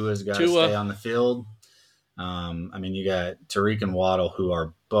 Tua's got to stay Tua, on the field. I mean, you got Tariq and Waddle, who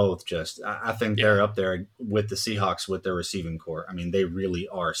are both just, I think yeah, they're up there with the Seahawks with their receiving core. I mean, they really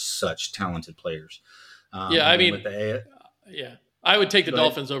are such talented players. yeah. And I then mean, with the yeah, I would take the go ahead.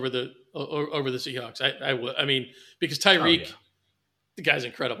 Dolphins over the Seahawks. I would. I mean, because Oh, Tyreek, yeah. the guy's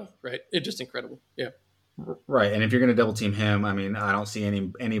incredible, right? It's just incredible. Yeah. Right. And if you're going to double team him, I mean, I don't see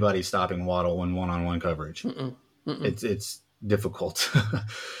anybody stopping Waddle in one-on-one coverage. Mm-mm. Mm-mm. It's difficult.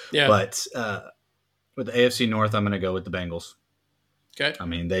 Yeah. But with the AFC North, I'm going to go with the Bengals. Okay. I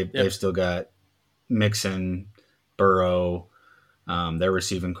mean, Yeah. they've still got Mixon, Burrow. Their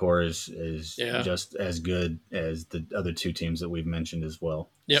receiving core is Yeah. just as good as the other two teams that we've mentioned as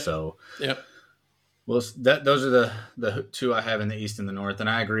well. Yep. So, Yep. well, those are the two I have in the East and the North, and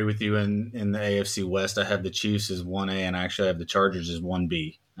I agree with you in the AFC West. I have the Chiefs as 1A, and I actually have the Chargers as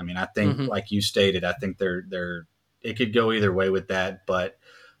 1B. I mean, I think, Mm-hmm. like you stated, I think they're it could go either way with that, but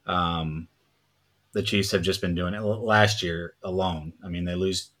the Chiefs have just been doing it last year alone. I mean, they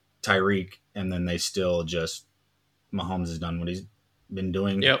lose Tyreek, and then they still just Mahomes has done what he's been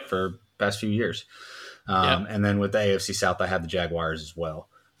doing Yep. for past few years. Yep. And then with the AFC South, I have the Jaguars as well.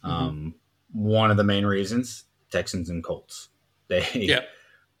 Mm-hmm. One of the main reasons, Texans and Colts. Yep. Yeah.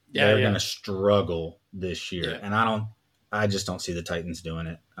 They're going Yeah. to struggle this year, Yeah. and I just don't see the Titans doing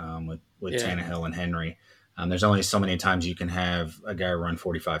it with Yeah. Tannehill and Henry. There's only so many times you can have a guy run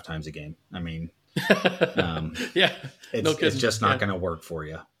 45 times a game. I mean, Yeah. No it's kidding. just not Yeah. going to work for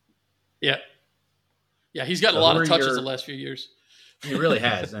you. Yeah. Yeah. He's gotten a So who lot are of touches the your last few years. He really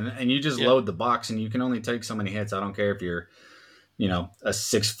has, and you just Yeah. load the box, and you can only take so many hits. I don't care if you're, a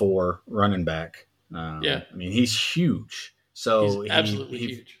 6'4" running back. Yeah. I mean, he's huge, He's so absolutely he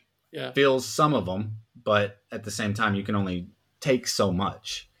huge. Yeah. fills some of them, but at the same time, you can only take so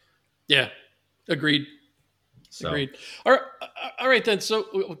much. Yeah. Agreed. So, Agreed. All right then.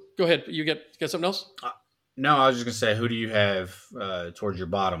 So go ahead. You get something else? uh, no, I was just gonna say, who do you have towards your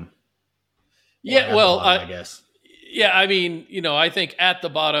bottom or Yeah. at the Well, bottom? I guess. yeah. I mean, I think at the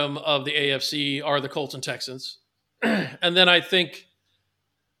bottom of the AFC are the Colts and Texans, and then I think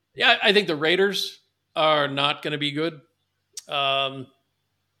the Raiders are not going to be good. Um,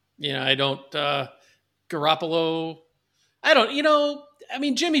 I don't. Garoppolo. I don't. I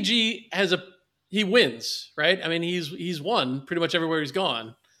mean, Jimmy G he wins, right? I mean, he's won pretty much everywhere he's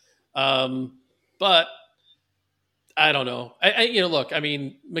gone. But I don't know. Look. I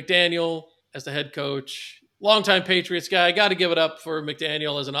mean, McDaniel as the head coach, longtime Patriots guy. I got to give it up for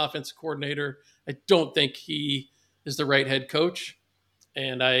McDaniel as an offensive coordinator. I don't think he is the right head coach,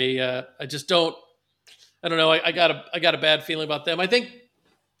 and I just don't. I don't know. I got a bad feeling about them. I think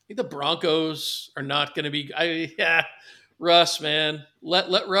the Broncos are not going to be. Russ, man,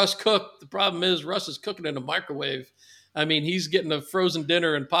 let Russ cook. The problem is Russ is cooking in a microwave. I mean, he's getting a frozen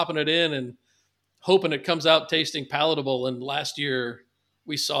dinner and popping it in and hoping it comes out tasting palatable. And last year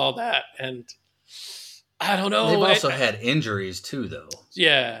we saw that, and I don't They've know. also had injuries too, though.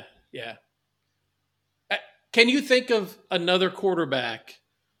 Yeah, yeah. Can you think of another quarterback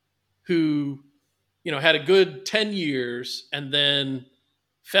who, had a good 10 years and then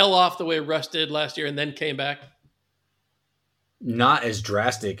fell off the way Russ did last year and then came back? Not as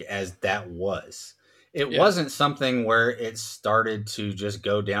drastic as that was. It Yeah. wasn't something where it started to just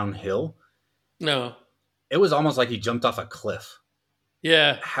go downhill. No. It was almost like he jumped off a cliff.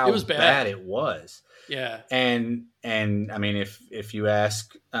 Yeah. It How was bad bad. it was. Yeah. And I mean, if you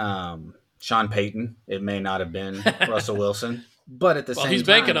ask Sean Payton, it may not have been Russell Wilson, but at the Well, same he's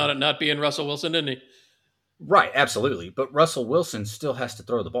banking time, on it not being Russell Wilson, didn't he? right, absolutely. But Russell Wilson still has to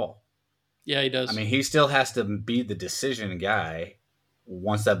throw the ball. Yeah, he I does. mean, he still has to be the decision guy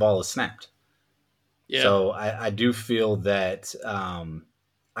once that ball is snapped. Yeah. So I do feel that I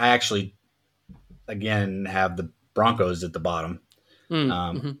actually, again, have the Broncos at the bottom.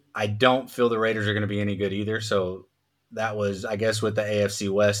 Mm-hmm. I don't feel the Raiders are going to be any good either. So that was, I guess, with the AFC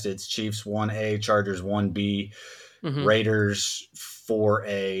West, it's Chiefs 1A, Chargers 1B, Mm-hmm. Raiders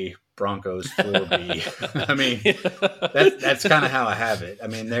 4A, Broncos 4B. I mean, Yeah. that's kind of how I have it. I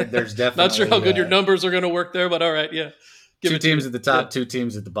mean, there's Not sure how definitely good your numbers are going to work there, but all right. Yeah. Give two it to teams you. at the Yeah. top, two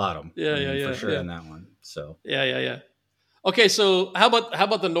teams at the bottom. Yeah. I Yeah. mean, for Yeah. sure Yeah. in that one. So Yeah. Yeah. Yeah. Okay. So how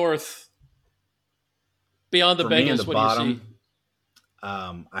about the North beyond the for me in the Bengals? What do you see?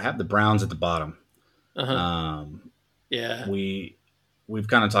 bottom, I have the Browns at the bottom. Uh huh. Um, Yeah. we've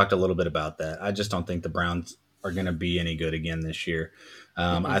kind of talked a little bit about that. I just don't think the Browns are going to be any good again this year.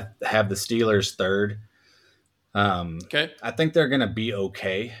 Mm-mm. I have the Steelers third. Okay. I think they're going to be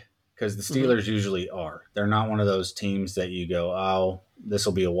okay because the Mm-hmm. Steelers usually are. They're not one of those teams that you go, oh, this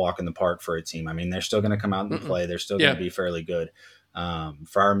will be a walk in the park for a team. I mean, they're still going to come out and Mm-mm. play. They're still going to Yeah. be fairly good.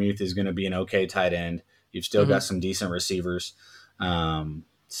 Freiermuth is going to be an okay tight end. You've still got Mm-hmm. some decent receivers. And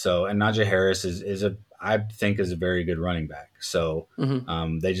Najee Harris is I think is a very good running back. So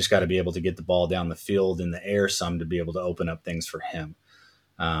Mm-hmm. they just got to be able to get the ball down the field in the air some to be able to open up things for him.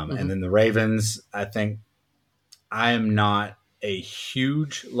 And Mm-hmm. then the Ravens, I think I am not a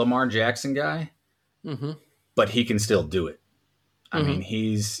huge Lamar Jackson guy, Mm-hmm. but he can still do it. I mean,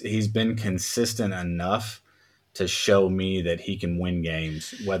 Mm-hmm. he's been consistent enough to show me that he can win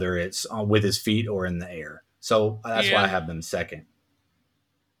games, whether it's with his feet or in the air. So that's why I Yeah. have them second.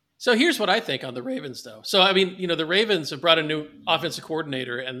 So here's what I think on the Ravens, though. So I mean, the Ravens have brought a new offensive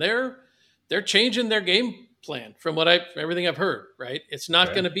coordinator, and they're changing their game plan from everything I've heard. Right? It's not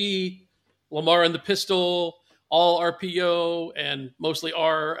Okay. going to be Lamar and the pistol, all RPO, and mostly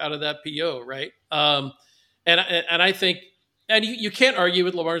R out of that PO. Right? And I think, and you can't argue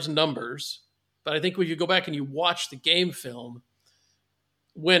with Lamar's numbers, but I think when you go back and you watch the game film,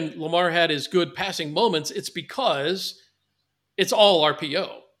 when Lamar had his good passing moments, it's because it's all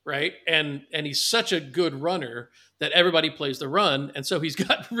RPO, right? And he's such a good runner that everybody plays the run, and so he's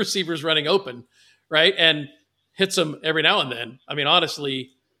got receivers running open, right? And hits them every now and then. I mean,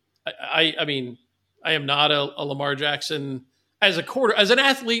 honestly, I mean, I am not a Lamar Jackson as an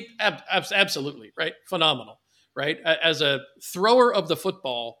athlete, absolutely, right? Phenomenal, right? As a thrower of the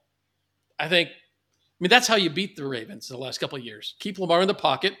football, I think. I mean, that's how you beat the Ravens the last couple of years. Keep Lamar in the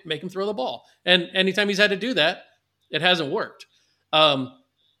pocket, make him throw the ball, and anytime he's had to do that, it hasn't worked. Um,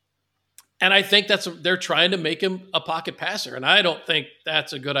 and I think they're trying to make him a pocket passer, and I don't think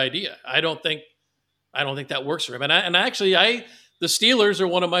that's a good idea. I don't think that works for him. And actually, the Steelers are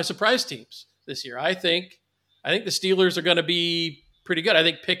one of my surprise teams this year. I think the Steelers are going to be pretty good. I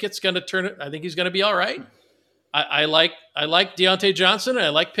think Pickett's going to turn it. I think he's going to be all right. I like Deontay Johnson and I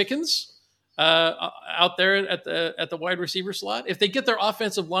like Pickens. out there at the wide receiver slot. If they get their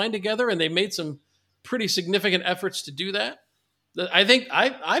offensive line together, and they made some pretty significant efforts to do that, I think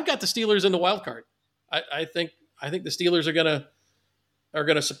I've got the Steelers in the wild card. I think the Steelers are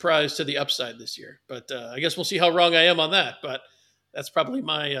gonna surprise to the upside this year. But I guess we'll see how wrong I am on that. But that's probably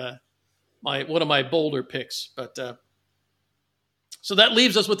my one of my bolder picks. But so that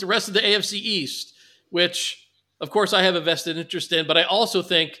leaves us with the rest of the AFC East, which of course I have a vested interest in, but I also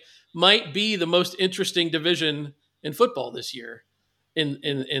think might be the most interesting division in football this year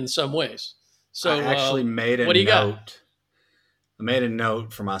in some ways. So I actually made a what do you note. got? I made a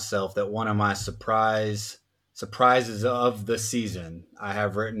note for myself that one of my surprises of the season I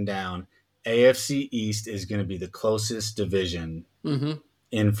have written down, AFC East is going to be the closest division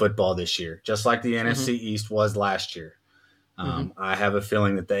in football this year, just like the NFC East was last year. I have a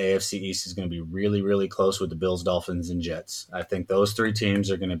feeling that the AFC East is going to be really, really close with the Bills, Dolphins, and Jets. I think those three teams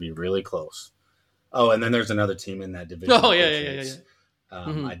are going to be really close. Oh, and then there's another team in that division. Oh, yeah.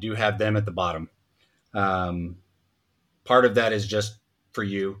 I do have them at the bottom. Part of that is just for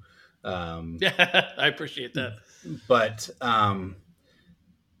you. Yeah, I appreciate that. But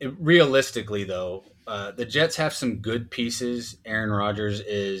realistically, though, the Jets have some good pieces. Aaron Rodgers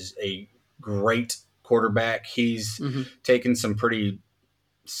is a great quarterback. He's taken some pretty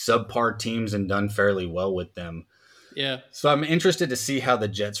subpar teams and done fairly well with them. Yeah. So I'm interested to see how the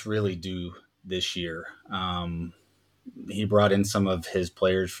Jets really do this year. He brought in some of his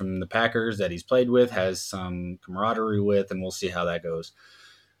players from the Packers that he's played with, has some camaraderie with, and we'll see how that goes.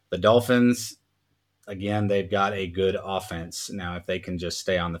 The Dolphins, again, they've got a good offense. Now, if they can just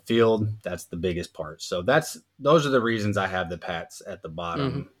stay on the field, that's the biggest part. So those are the reasons I have the Pats at the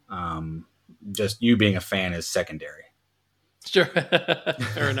bottom. Just you being a fan is secondary. Sure.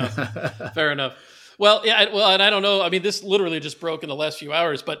 Fair enough. Well, yeah. And I don't know. I mean, this literally just broke in the last few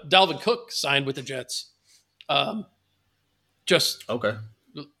hours, but Dalvin Cook signed with the Jets. Just okay.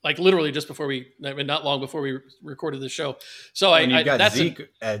 Like literally just before not long before we recorded the show. So you've got Zeke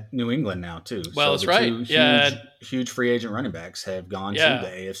at New England now too. Well, so that's right. Huge free agent running backs have gone to the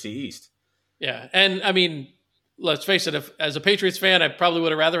AFC East. Yeah. And I mean, let's face it, as a Patriots fan, I probably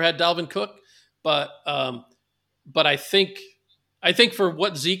would have rather had Dalvin Cook, but I think for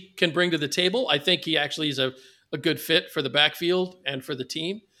what Zeke can bring to the table, I think he actually is a good fit for the backfield and for the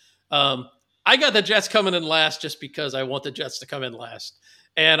team. I got the Jets coming in last just because I want the Jets to come in last.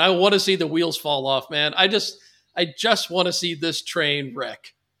 And I want to see the wheels fall off, man. I just want to see this train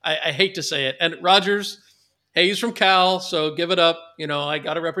wreck. I hate to say it. And Rodgers, hey, he's from Cal, so give it up. You know, I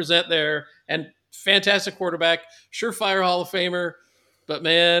got to represent there. And fantastic quarterback, surefire Hall of Famer. But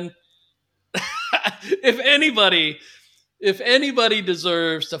man, if anybody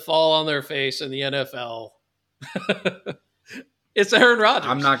deserves to fall on their face in the NFL, it's Aaron Rodgers.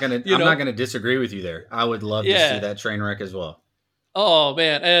 I'm not gonna disagree with you there. I would love to see that train wreck as well. Oh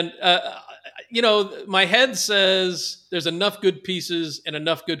man, and my head says there's enough good pieces and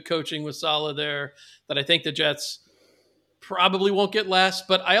enough good coaching with Saleh there that I think the Jets probably won't get last.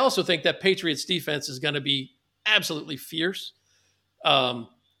 But I also think that Patriots defense is going to be absolutely fierce.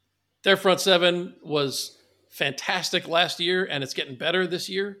 Their front seven was fantastic last year, and it's getting better this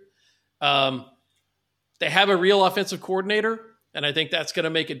year. They have a real offensive coordinator, and I think that's going to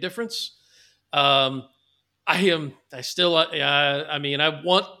make a difference. I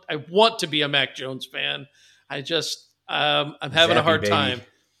want to be a Mac Jones fan. I'm having a hard time.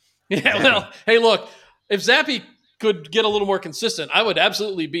 Yeah, well, hey, look, if Zappy could get a little more consistent, I would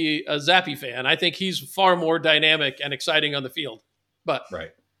absolutely be a Zappy fan. I think he's far more dynamic and exciting on the field. But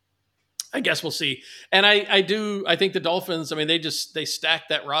right. I guess we'll see. And I think the Dolphins, I mean, they stacked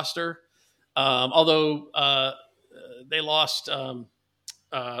that roster. Although they lost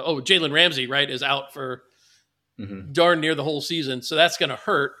Jalen Ramsey, right, is out for darn near the whole season. So that's going to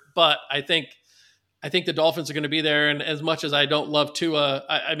hurt. But I think the Dolphins are going to be there. And as much as I don't love Tua,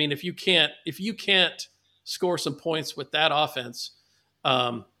 I mean, if you can't score some points with that offense,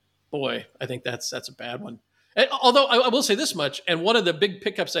 boy, I think that's a bad one. And, although I will say this much, and one of the big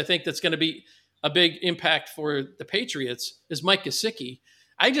pickups I think that's going to be a big impact for the Patriots is Mike Gesicki.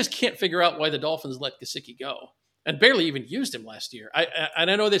 I just can't figure out why the Dolphins let Gesicki go and barely even used him last year. I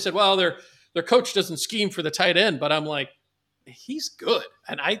know they said, well, their coach doesn't scheme for the tight end, but I'm like, he's good.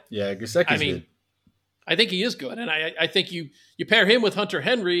 And Gesicki's good. I think he is good. And I think you pair him with Hunter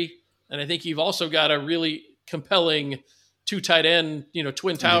Henry, and I think you've also got a really compelling two tight end,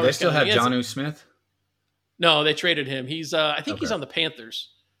 twin towers. Do they still have Jonnu Smith? No, they traded him. He's I think he's on the Panthers.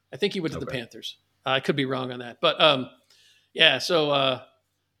 I think he went to the Panthers. I could be wrong on that. But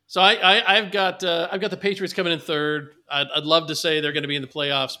So I've got the Patriots coming in third. I'd love to say they're going to be in the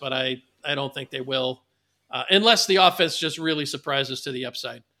playoffs, but I don't think they will, unless the offense just really surprises to the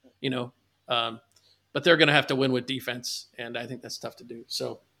upside. You know, but they're going to have to win with defense, and I think that's tough to do.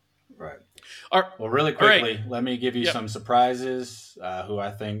 So, Right. all, Well, really all right, quickly, let me give you yep, some surprises. Who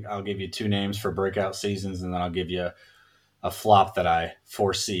I think I'll give you two names for breakout seasons, and then I'll give you a flop that I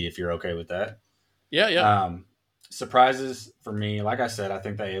foresee. If you're okay with that. yeah. Um, Surprises for me, like I said, I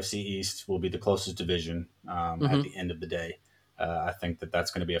think the AFC East will be the closest division at Mm-hmm. the end of the day. I think that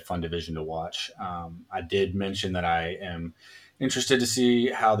that's going to be a fun division to watch. I did mention that I am interested to see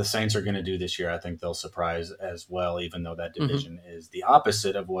how the Saints are going to do this year. I think they'll surprise as well, even though that Mm-hmm. division is the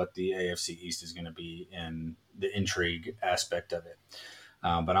opposite of what the AFC East is going to be in the intrigue aspect of it.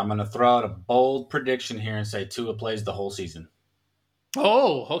 But I'm going to throw out a bold prediction here and say Tua plays the whole season.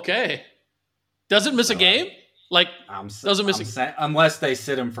 Oh, okay. Doesn't miss a So game? Like, doesn't miss I'm a saying unless they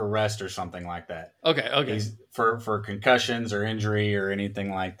sit him for rest or something like that. Okay. He's for concussions or injury or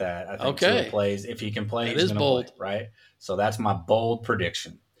anything like that. I think Tua Okay. plays. If he can play, That he's is going to play. bold. Right. So that's my bold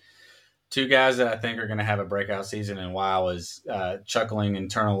prediction. Two guys that I think are going to have a breakout season. And why I was chuckling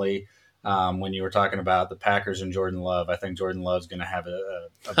internally when you were talking about the Packers and Jordan Love, I think Jordan Love's going to have a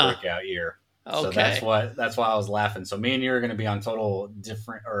Huh. breakout year. So Okay. that's why I was laughing. So me and you are going to be on total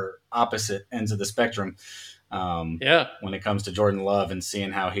different or opposite ends of the spectrum Yeah. when it comes to Jordan Love and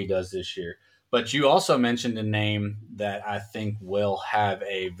seeing how he does this year. But you also mentioned a name that I think will have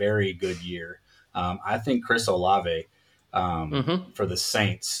a very good year. I think Chris Olave Mm-hmm. for the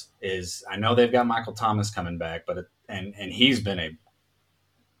Saints is. I know they've got Michael Thomas coming back, but and he's been a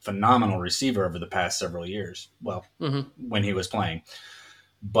phenomenal receiver over the past several years. Well, Mm-hmm. when he was playing,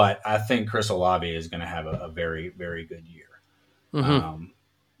 but I think Chris Olave is going to have a very very good year. Mm-hmm. Um,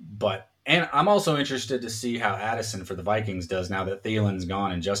 but and I'm also interested to see how Addison for the Vikings does now that Thielen's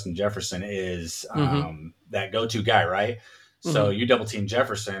gone and Justin Jefferson is Mm-hmm. that go-to guy, right? So Mm-hmm. you double team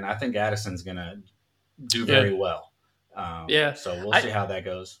Jefferson, I think Addison's going to do Yeah. very well. Yeah. So we'll I see how that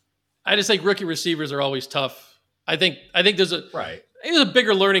goes. I just think rookie receivers are always tough. I think Right. there's a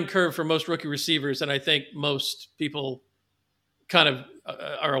bigger learning curve for most rookie receivers than I think most people kind of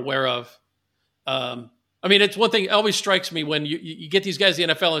are aware of. Um, I mean, it's one thing. It always strikes me when you get these guys in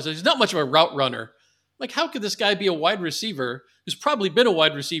the NFL and say, he's not much of a route runner. Like, how could this guy be a wide receiver who's probably been a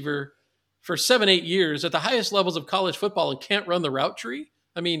wide receiver for 7, 8 years at the highest levels of college football and can't run the route tree?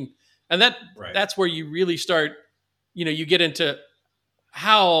 I mean, and Right. that's where you really start. You get into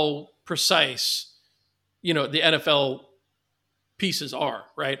how precise the NFL pieces are,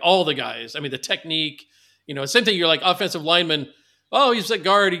 right? All the guys. I mean, the technique, same thing. You're like offensive lineman. Oh, he's at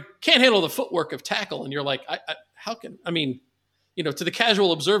guard. He can't handle the footwork of tackle. And you're like, how can, I mean, to the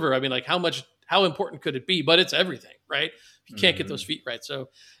casual observer, I mean, like how important could it be? But it's everything, right? If you can't get those feet right. So,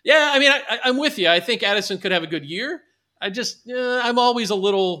 yeah, I mean, I'm with you. I think Addison could have a good year. I'm always a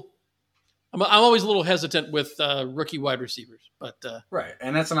little, I'm always a little hesitant with rookie wide receivers, but Right.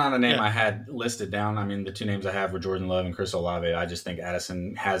 And that's not a name yeah, I had listed down. I mean, the two names I have were Jordan Love and Chris Olave. I just think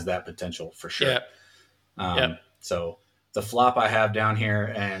Addison has that potential for sure. yeah, yeah. So the flop I have down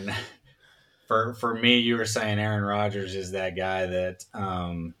here, and for me, you were saying Aaron Rodgers is that guy that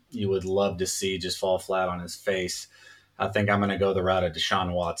you would love to see just fall flat on his face. I think I'm going to go the route of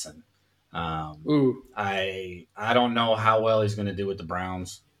Deshaun Watson. Ooh, I don't know how well he's going to do with the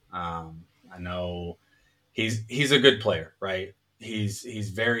Browns. I know he's a good player, right? He's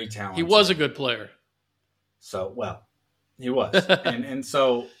very he talented. was a good player. So well, he was, and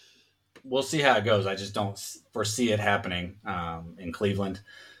so we'll see how it goes. I just don't foresee it happening in Cleveland.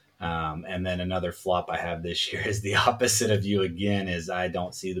 And then another flop I have this year is the opposite of you again. Is I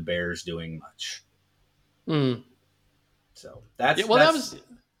don't see the Bears doing much. Mm. So that's Yeah, well,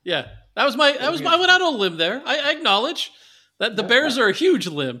 that was my I went out on a limb there. I acknowledge that the Bears are a huge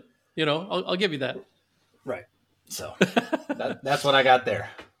limb. I'll give you that. right. So that's what I got there.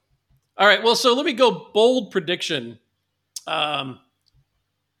 All right. Well, so let me go bold prediction.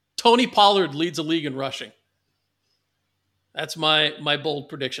 Tony Pollard leads the league in rushing. That's my bold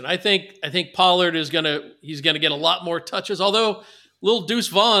prediction. I think Pollard he's gonna get a lot more touches. Although little Deuce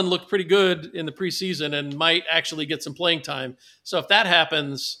Vaughn looked pretty good in the preseason and might actually get some playing time. So if that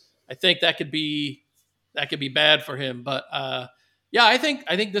happens, I think that could be bad for him. But yeah, I think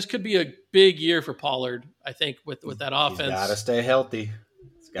this could be a big year for Pollard. I think with that offense, He's got to stay healthy.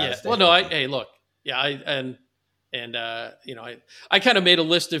 Yeah. Well, no, hey, look, yeah, I kind of made a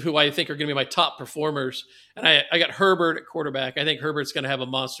list of who I think are going to be my top performers, and I got Herbert at quarterback. I think Herbert's going to have a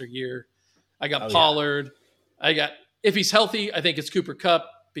monster year. I got Pollard. Yeah. If he's healthy, I think it's Cooper Kupp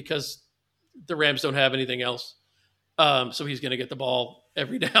because the Rams don't have anything else. So he's going to get the ball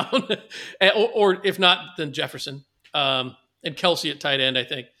every down, or if not, then Jefferson and Kelsey at tight end. I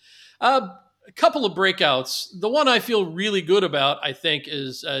think a couple of breakouts. The one I feel really good about, I think,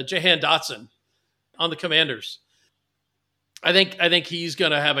 is Jahan Dotson on the Commanders. I think he's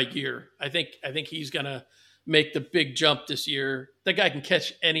going to have a year. I think he's going to make the big jump this year. That guy can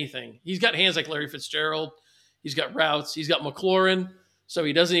catch anything. He's got hands like Larry Fitzgerald. He's got routes. He's got McLaurin, so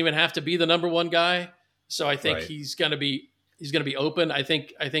he doesn't even have to be the number one guy. So I think Right. he's going to be open. I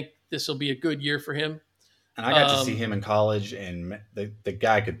think this will be a good year for him. And I got to see him in college, and the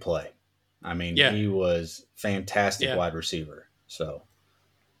guy could play. I mean, Yeah. he was fantastic Yeah. wide receiver. So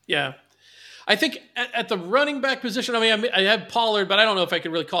Yeah. I think at the running back position, I have Pollard, but I don't know if I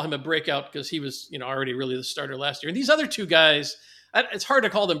could really call him a breakout because he was, already really the starter last year. And these other two guys, it's hard to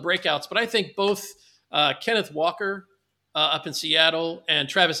call them breakouts, but I think both Kenneth Walker up in Seattle and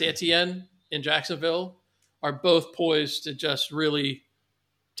Travis Etienne in Jacksonville are both poised to just really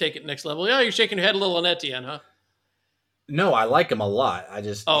take it next level. Yeah, you're shaking your head a little on Etienne, huh? no, I like him a lot. I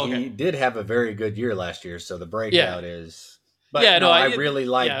just Oh, he okay. did have a very good year last year, so the Yeah. breakout is. But Yeah, no, no, I really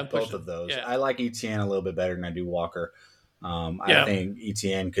like I'm both pushing. of those. Yeah. I like ETN a little bit better than I do Walker. I Yeah. think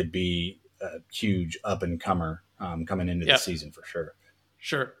ETN could be a huge up and comer coming into the Yeah. season for sure.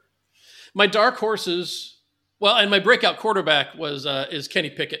 Sure. My dark horses, well, and my breakout quarterback is Kenny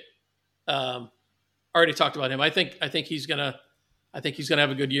Pickett. Already talked about him. I think he's gonna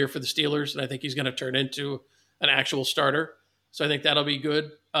have a good year for the Steelers, and I think he's gonna turn into an actual starter. So I think that'll be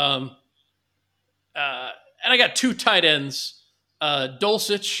good. And I got two tight ends.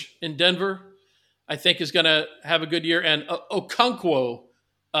 Dulcich in Denver, I think is gonna have a good year, and Okonkwo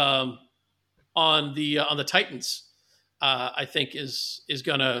on the Titans. I think is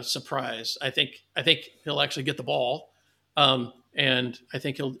gonna surprise. I think he'll actually get the ball, and I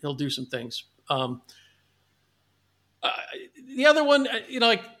think he'll do some things. Uh, the other one,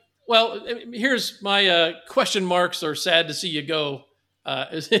 well, here's my question marks or sad to see you go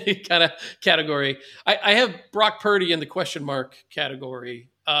is kind of category. I have Brock Purdy in the question mark category.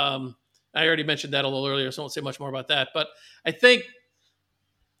 I already mentioned that a little earlier, so I won't say much more about that. But I think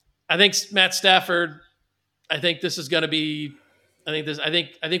Matt Stafford. I think this is going to be. I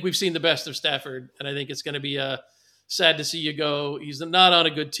think we've seen the best of Stafford, and I think it's going to be sad to see you go. He's not on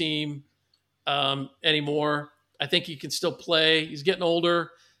a good team anymore. I think he can still play. He's getting older.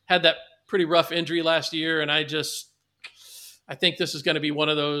 Had that pretty rough injury last year, and I think this is going to be one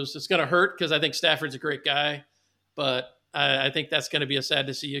of those. It's going to hurt because I think Stafford's a great guy, but I think that's going to be a sad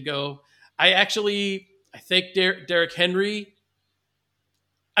to see you go. I think Derrick Henry.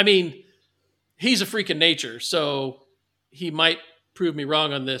 I mean, he's a freak of nature, so he might prove me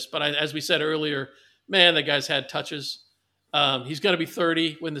wrong on this. But as we said earlier, man, the guy's had touches. He's going to be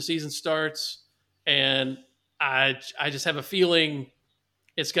 30 when the season starts, and I just have a feeling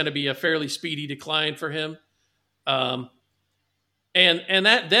it's going to be a fairly speedy decline for him. And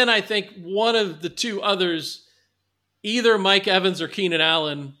that then I think one of the two others, either Mike Evans or Keenan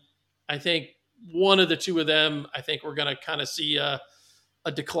Allen, I think one of the two of them, I think we're going to kind of see a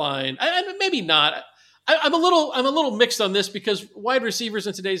decline. Maybe not. I'm a little mixed on this because wide receivers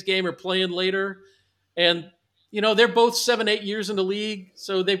in today's game are playing later, and they're both 7-8 years in the league,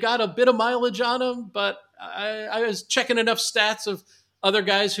 so they've got a bit of mileage on them. But I was checking enough stats of other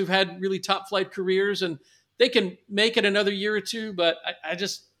guys who've had really top flight careers, and they can make it another year or two. But I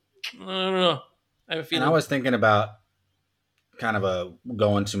don't know. I have a feeling. And I was thinking about kind of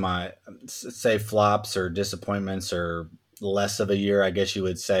going to my say flops or disappointments or less of a year, I guess you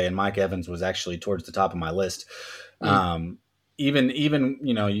would say. And Mike Evans was actually towards the top of my list. Even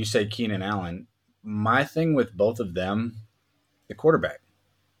you say Keenan Allen. My thing with both of them, the quarterback.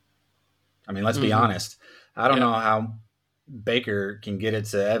 I mean, let's be honest. I don't know how Baker can get it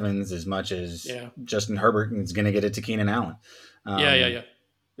to Evans as much as Justin Herbert is going to get it to Keenan Allen.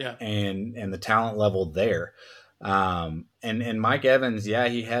 Yeah. And the talent level there. And Mike Evans,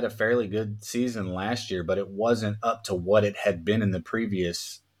 he had a fairly good season last year, but it wasn't up to what it had been in the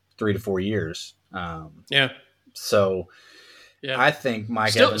previous 3 to 4 years. So I think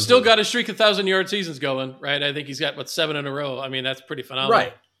Mike Evans still got his streak of 1,000-yard seasons going, right? I think he's got 7 in a row. I mean, that's pretty phenomenal,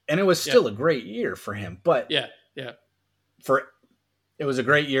 right? And it was still a great year for him, but it was a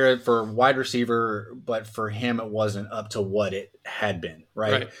great year for wide receiver, but for him, it wasn't up to what it had been,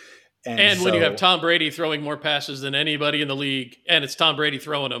 right? And when you have Tom Brady throwing more passes than anybody in the league, and it's Tom Brady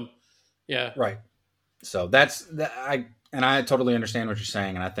throwing them, right. So that's I totally understand what you're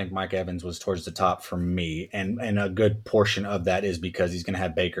saying, and I think Mike Evans was towards the top for me, and a good portion of that is because he's going to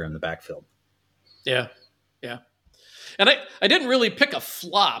have Baker in the backfield. Yeah. And I didn't really pick a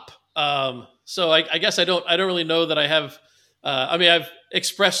flop, so I guess I don't really know that I have I mean, I've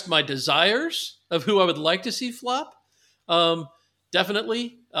expressed my desires of who I would like to see flop. Um,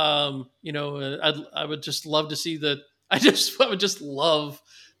 Definitely. I would just love to see the. I would just love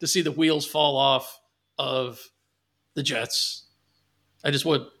to see the wheels fall off of the Jets. I just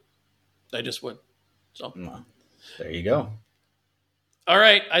would. I just would. So. Well, there you go. All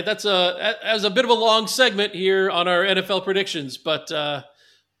right, that's a bit of a long segment here on our NFL predictions, but yeah,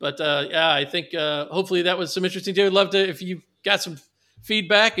 I think hopefully that was some interesting too. I'd love to if you got some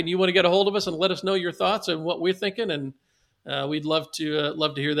feedback and you want to get a hold of us and let us know your thoughts and what we're thinking, and we'd love to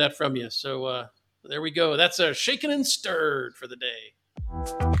hear that from you. So there we go. That's a shaken and stirred for the day.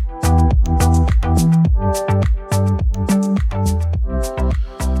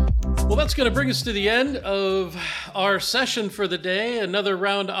 Well, that's going to bring us to the end of our session for the day. Another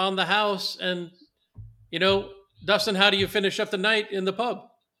round on the house. And, Dustin, how do you finish up the night in the pub?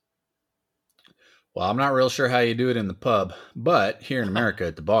 Well, I'm not real sure how you do it in the pub, but here in America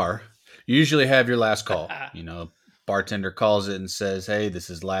at the bar, you usually have your last call. Bartender calls it and says, hey, this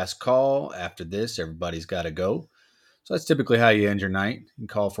is last call. After this, everybody's got to go. So that's typically how you end your night. You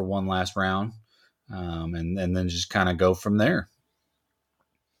call for one last round and then just kind of go from there.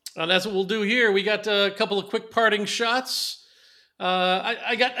 And that's what we'll do here. We got a couple of quick parting shots.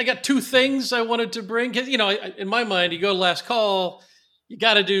 I got two things I wanted to bring. Cause, in my mind, you go to last call, you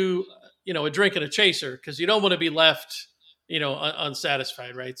got to do, a drink and a chaser because you don't want to be left,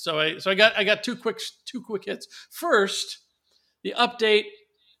 unsatisfied, right? So I got two quick hits. First, the update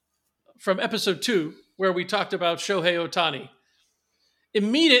from episode 2 where we talked about Shohei Ohtani.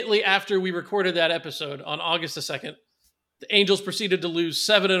 Immediately after we recorded that episode on August the 2nd, the Angels proceeded to lose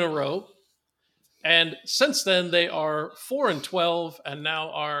 7 in a row. And since then, they are 4-12 and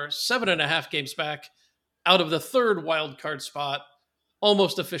now are 7.5 games back out of the third wild card spot,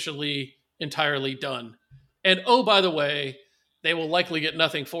 almost officially entirely done. And oh, by the way, they will likely get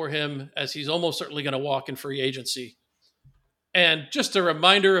nothing for him as he's almost certainly going to walk in free agency. And just a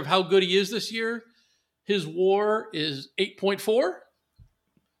reminder of how good he is this year, his WAR is 8.4.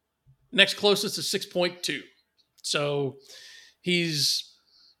 Next closest is 6.2. So he's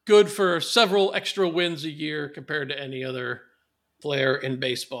good for several extra wins a year compared to any other player in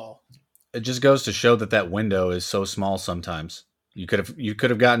baseball. It just goes to show that window is so small sometimes. You could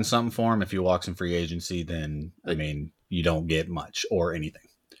have gotten something for him if he walks in free agency, then I mean, you don't get much or anything.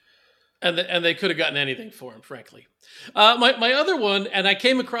 And they could have gotten anything for him, frankly. My other one, and I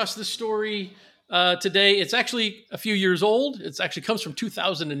came across this story today. It's actually a few years old. It actually comes from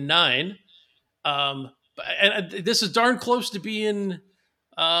 2009. And this is darn close to being,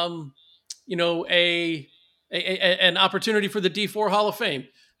 an opportunity for the D4 Hall of Fame.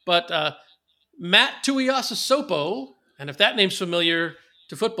 But Matt Tuiasosopo, and if that name's familiar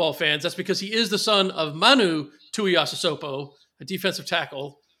to football fans, that's because he is the son of Manu Tuiasosopo, a defensive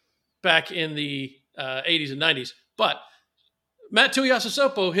tackle back in the 80s and 90s. But Matt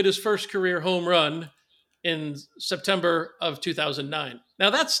Tuiasosopo hit his first career home run in September of 2009. Now,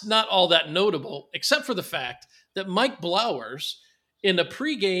 that's not all that notable, except for the fact that Mike Blowers, in a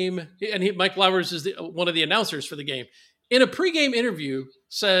pregame, and Mike Blowers is one of the announcers for the game, in a pregame interview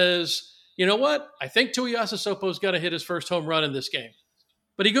says, you know what? I think Tuiasosopo is going to hit his first home run in this game.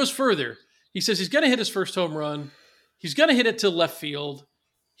 But he goes further. He says he's going to hit his first home run. He's going to hit it to left field.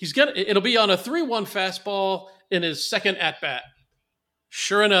 It'll be on a 3-1 fastball in his second at-bat.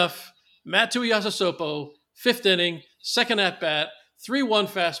 Sure enough, Matt Tuiasosopo, 5th inning, second at-bat, 3-1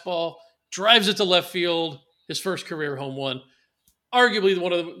 fastball, drives it to left field, his first career home run. Arguably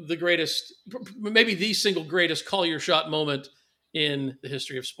one of the greatest, maybe the single greatest call-your shot moment in the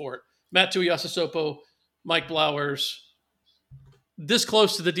history of sport. Matt Tuiasosopo, Mike Blowers, this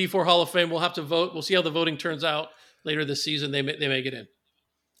close to the D4 Hall of Fame. We'll have to vote. We'll see how the voting turns out later this season. They may get in.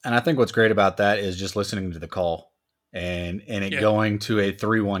 And I think what's great about that is just listening to the call and it going to a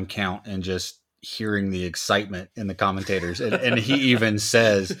 3-1 count and just hearing the excitement in the commentators. And he even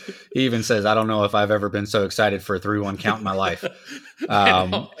says, I don't know if I've ever been so excited for a 3-1 count in my life.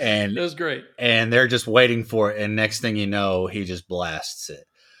 And it was great. And they're just waiting for it. And next thing you know, he just blasts it.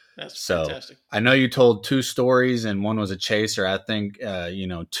 That's fantastic. I know you told 2 stories and one was a chaser. I think,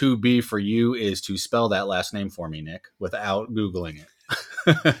 2B for you is to spell that last name for me, Nick, without Googling it.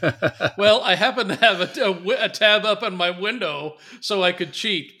 Well, I happen to have a tab up on my window so I could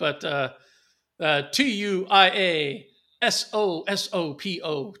cheat, but Tuiasosopo,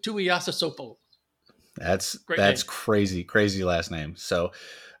 Tuiasosopo. That's crazy last name. So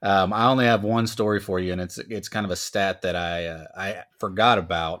I only have one story for you, and it's kind of a stat that I forgot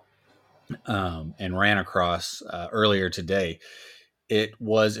about and ran across earlier today. It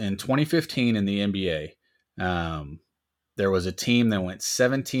was in 2015 in the NBA. there was a team that went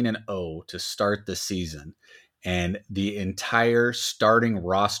 17-0 to start the season, and the entire starting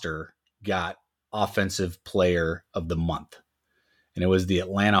roster got Offensive Player of the Month, and it was the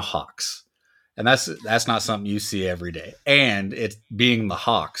Atlanta Hawks. And that's not something you see every day. And it's being the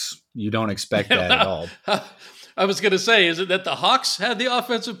Hawks, you don't expect that at all. I was going to say, is it that the Hawks had the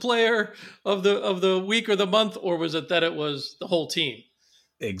Offensive Player of the week or the month, or was it that it was the whole team?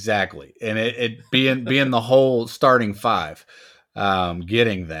 Exactly, and it being the whole starting five,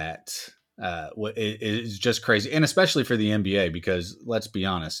 getting that is just crazy, and especially for the NBA, because let's be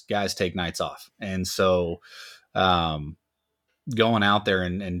honest, guys take nights off, and so going out there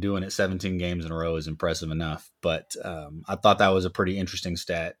and doing it 17 games in a row is impressive enough. But I thought that was a pretty interesting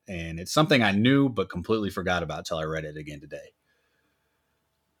stat, and it's something I knew but completely forgot about till I read it again today.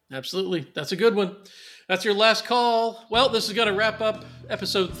 Absolutely. That's a good one. That's your last call. Well, this is going to wrap up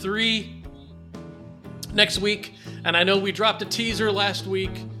episode 3 next week. And I know we dropped a teaser last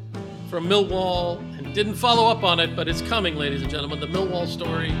week from Millwall and didn't follow up on it, but it's coming, ladies and gentlemen. The Millwall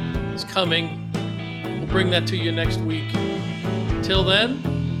story is coming. We'll bring that to you next week. Till then,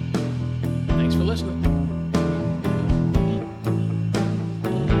 thanks for listening.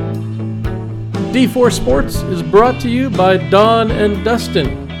 D4 Sports is brought to you by Don and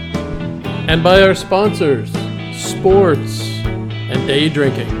Dustin and by our sponsors, Sports and Day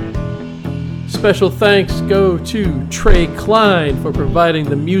Drinking. Special thanks go to Trey Klein for providing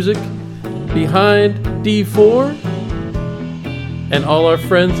the music behind D4 and all our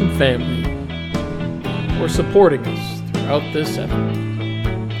friends and family for supporting us throughout this effort.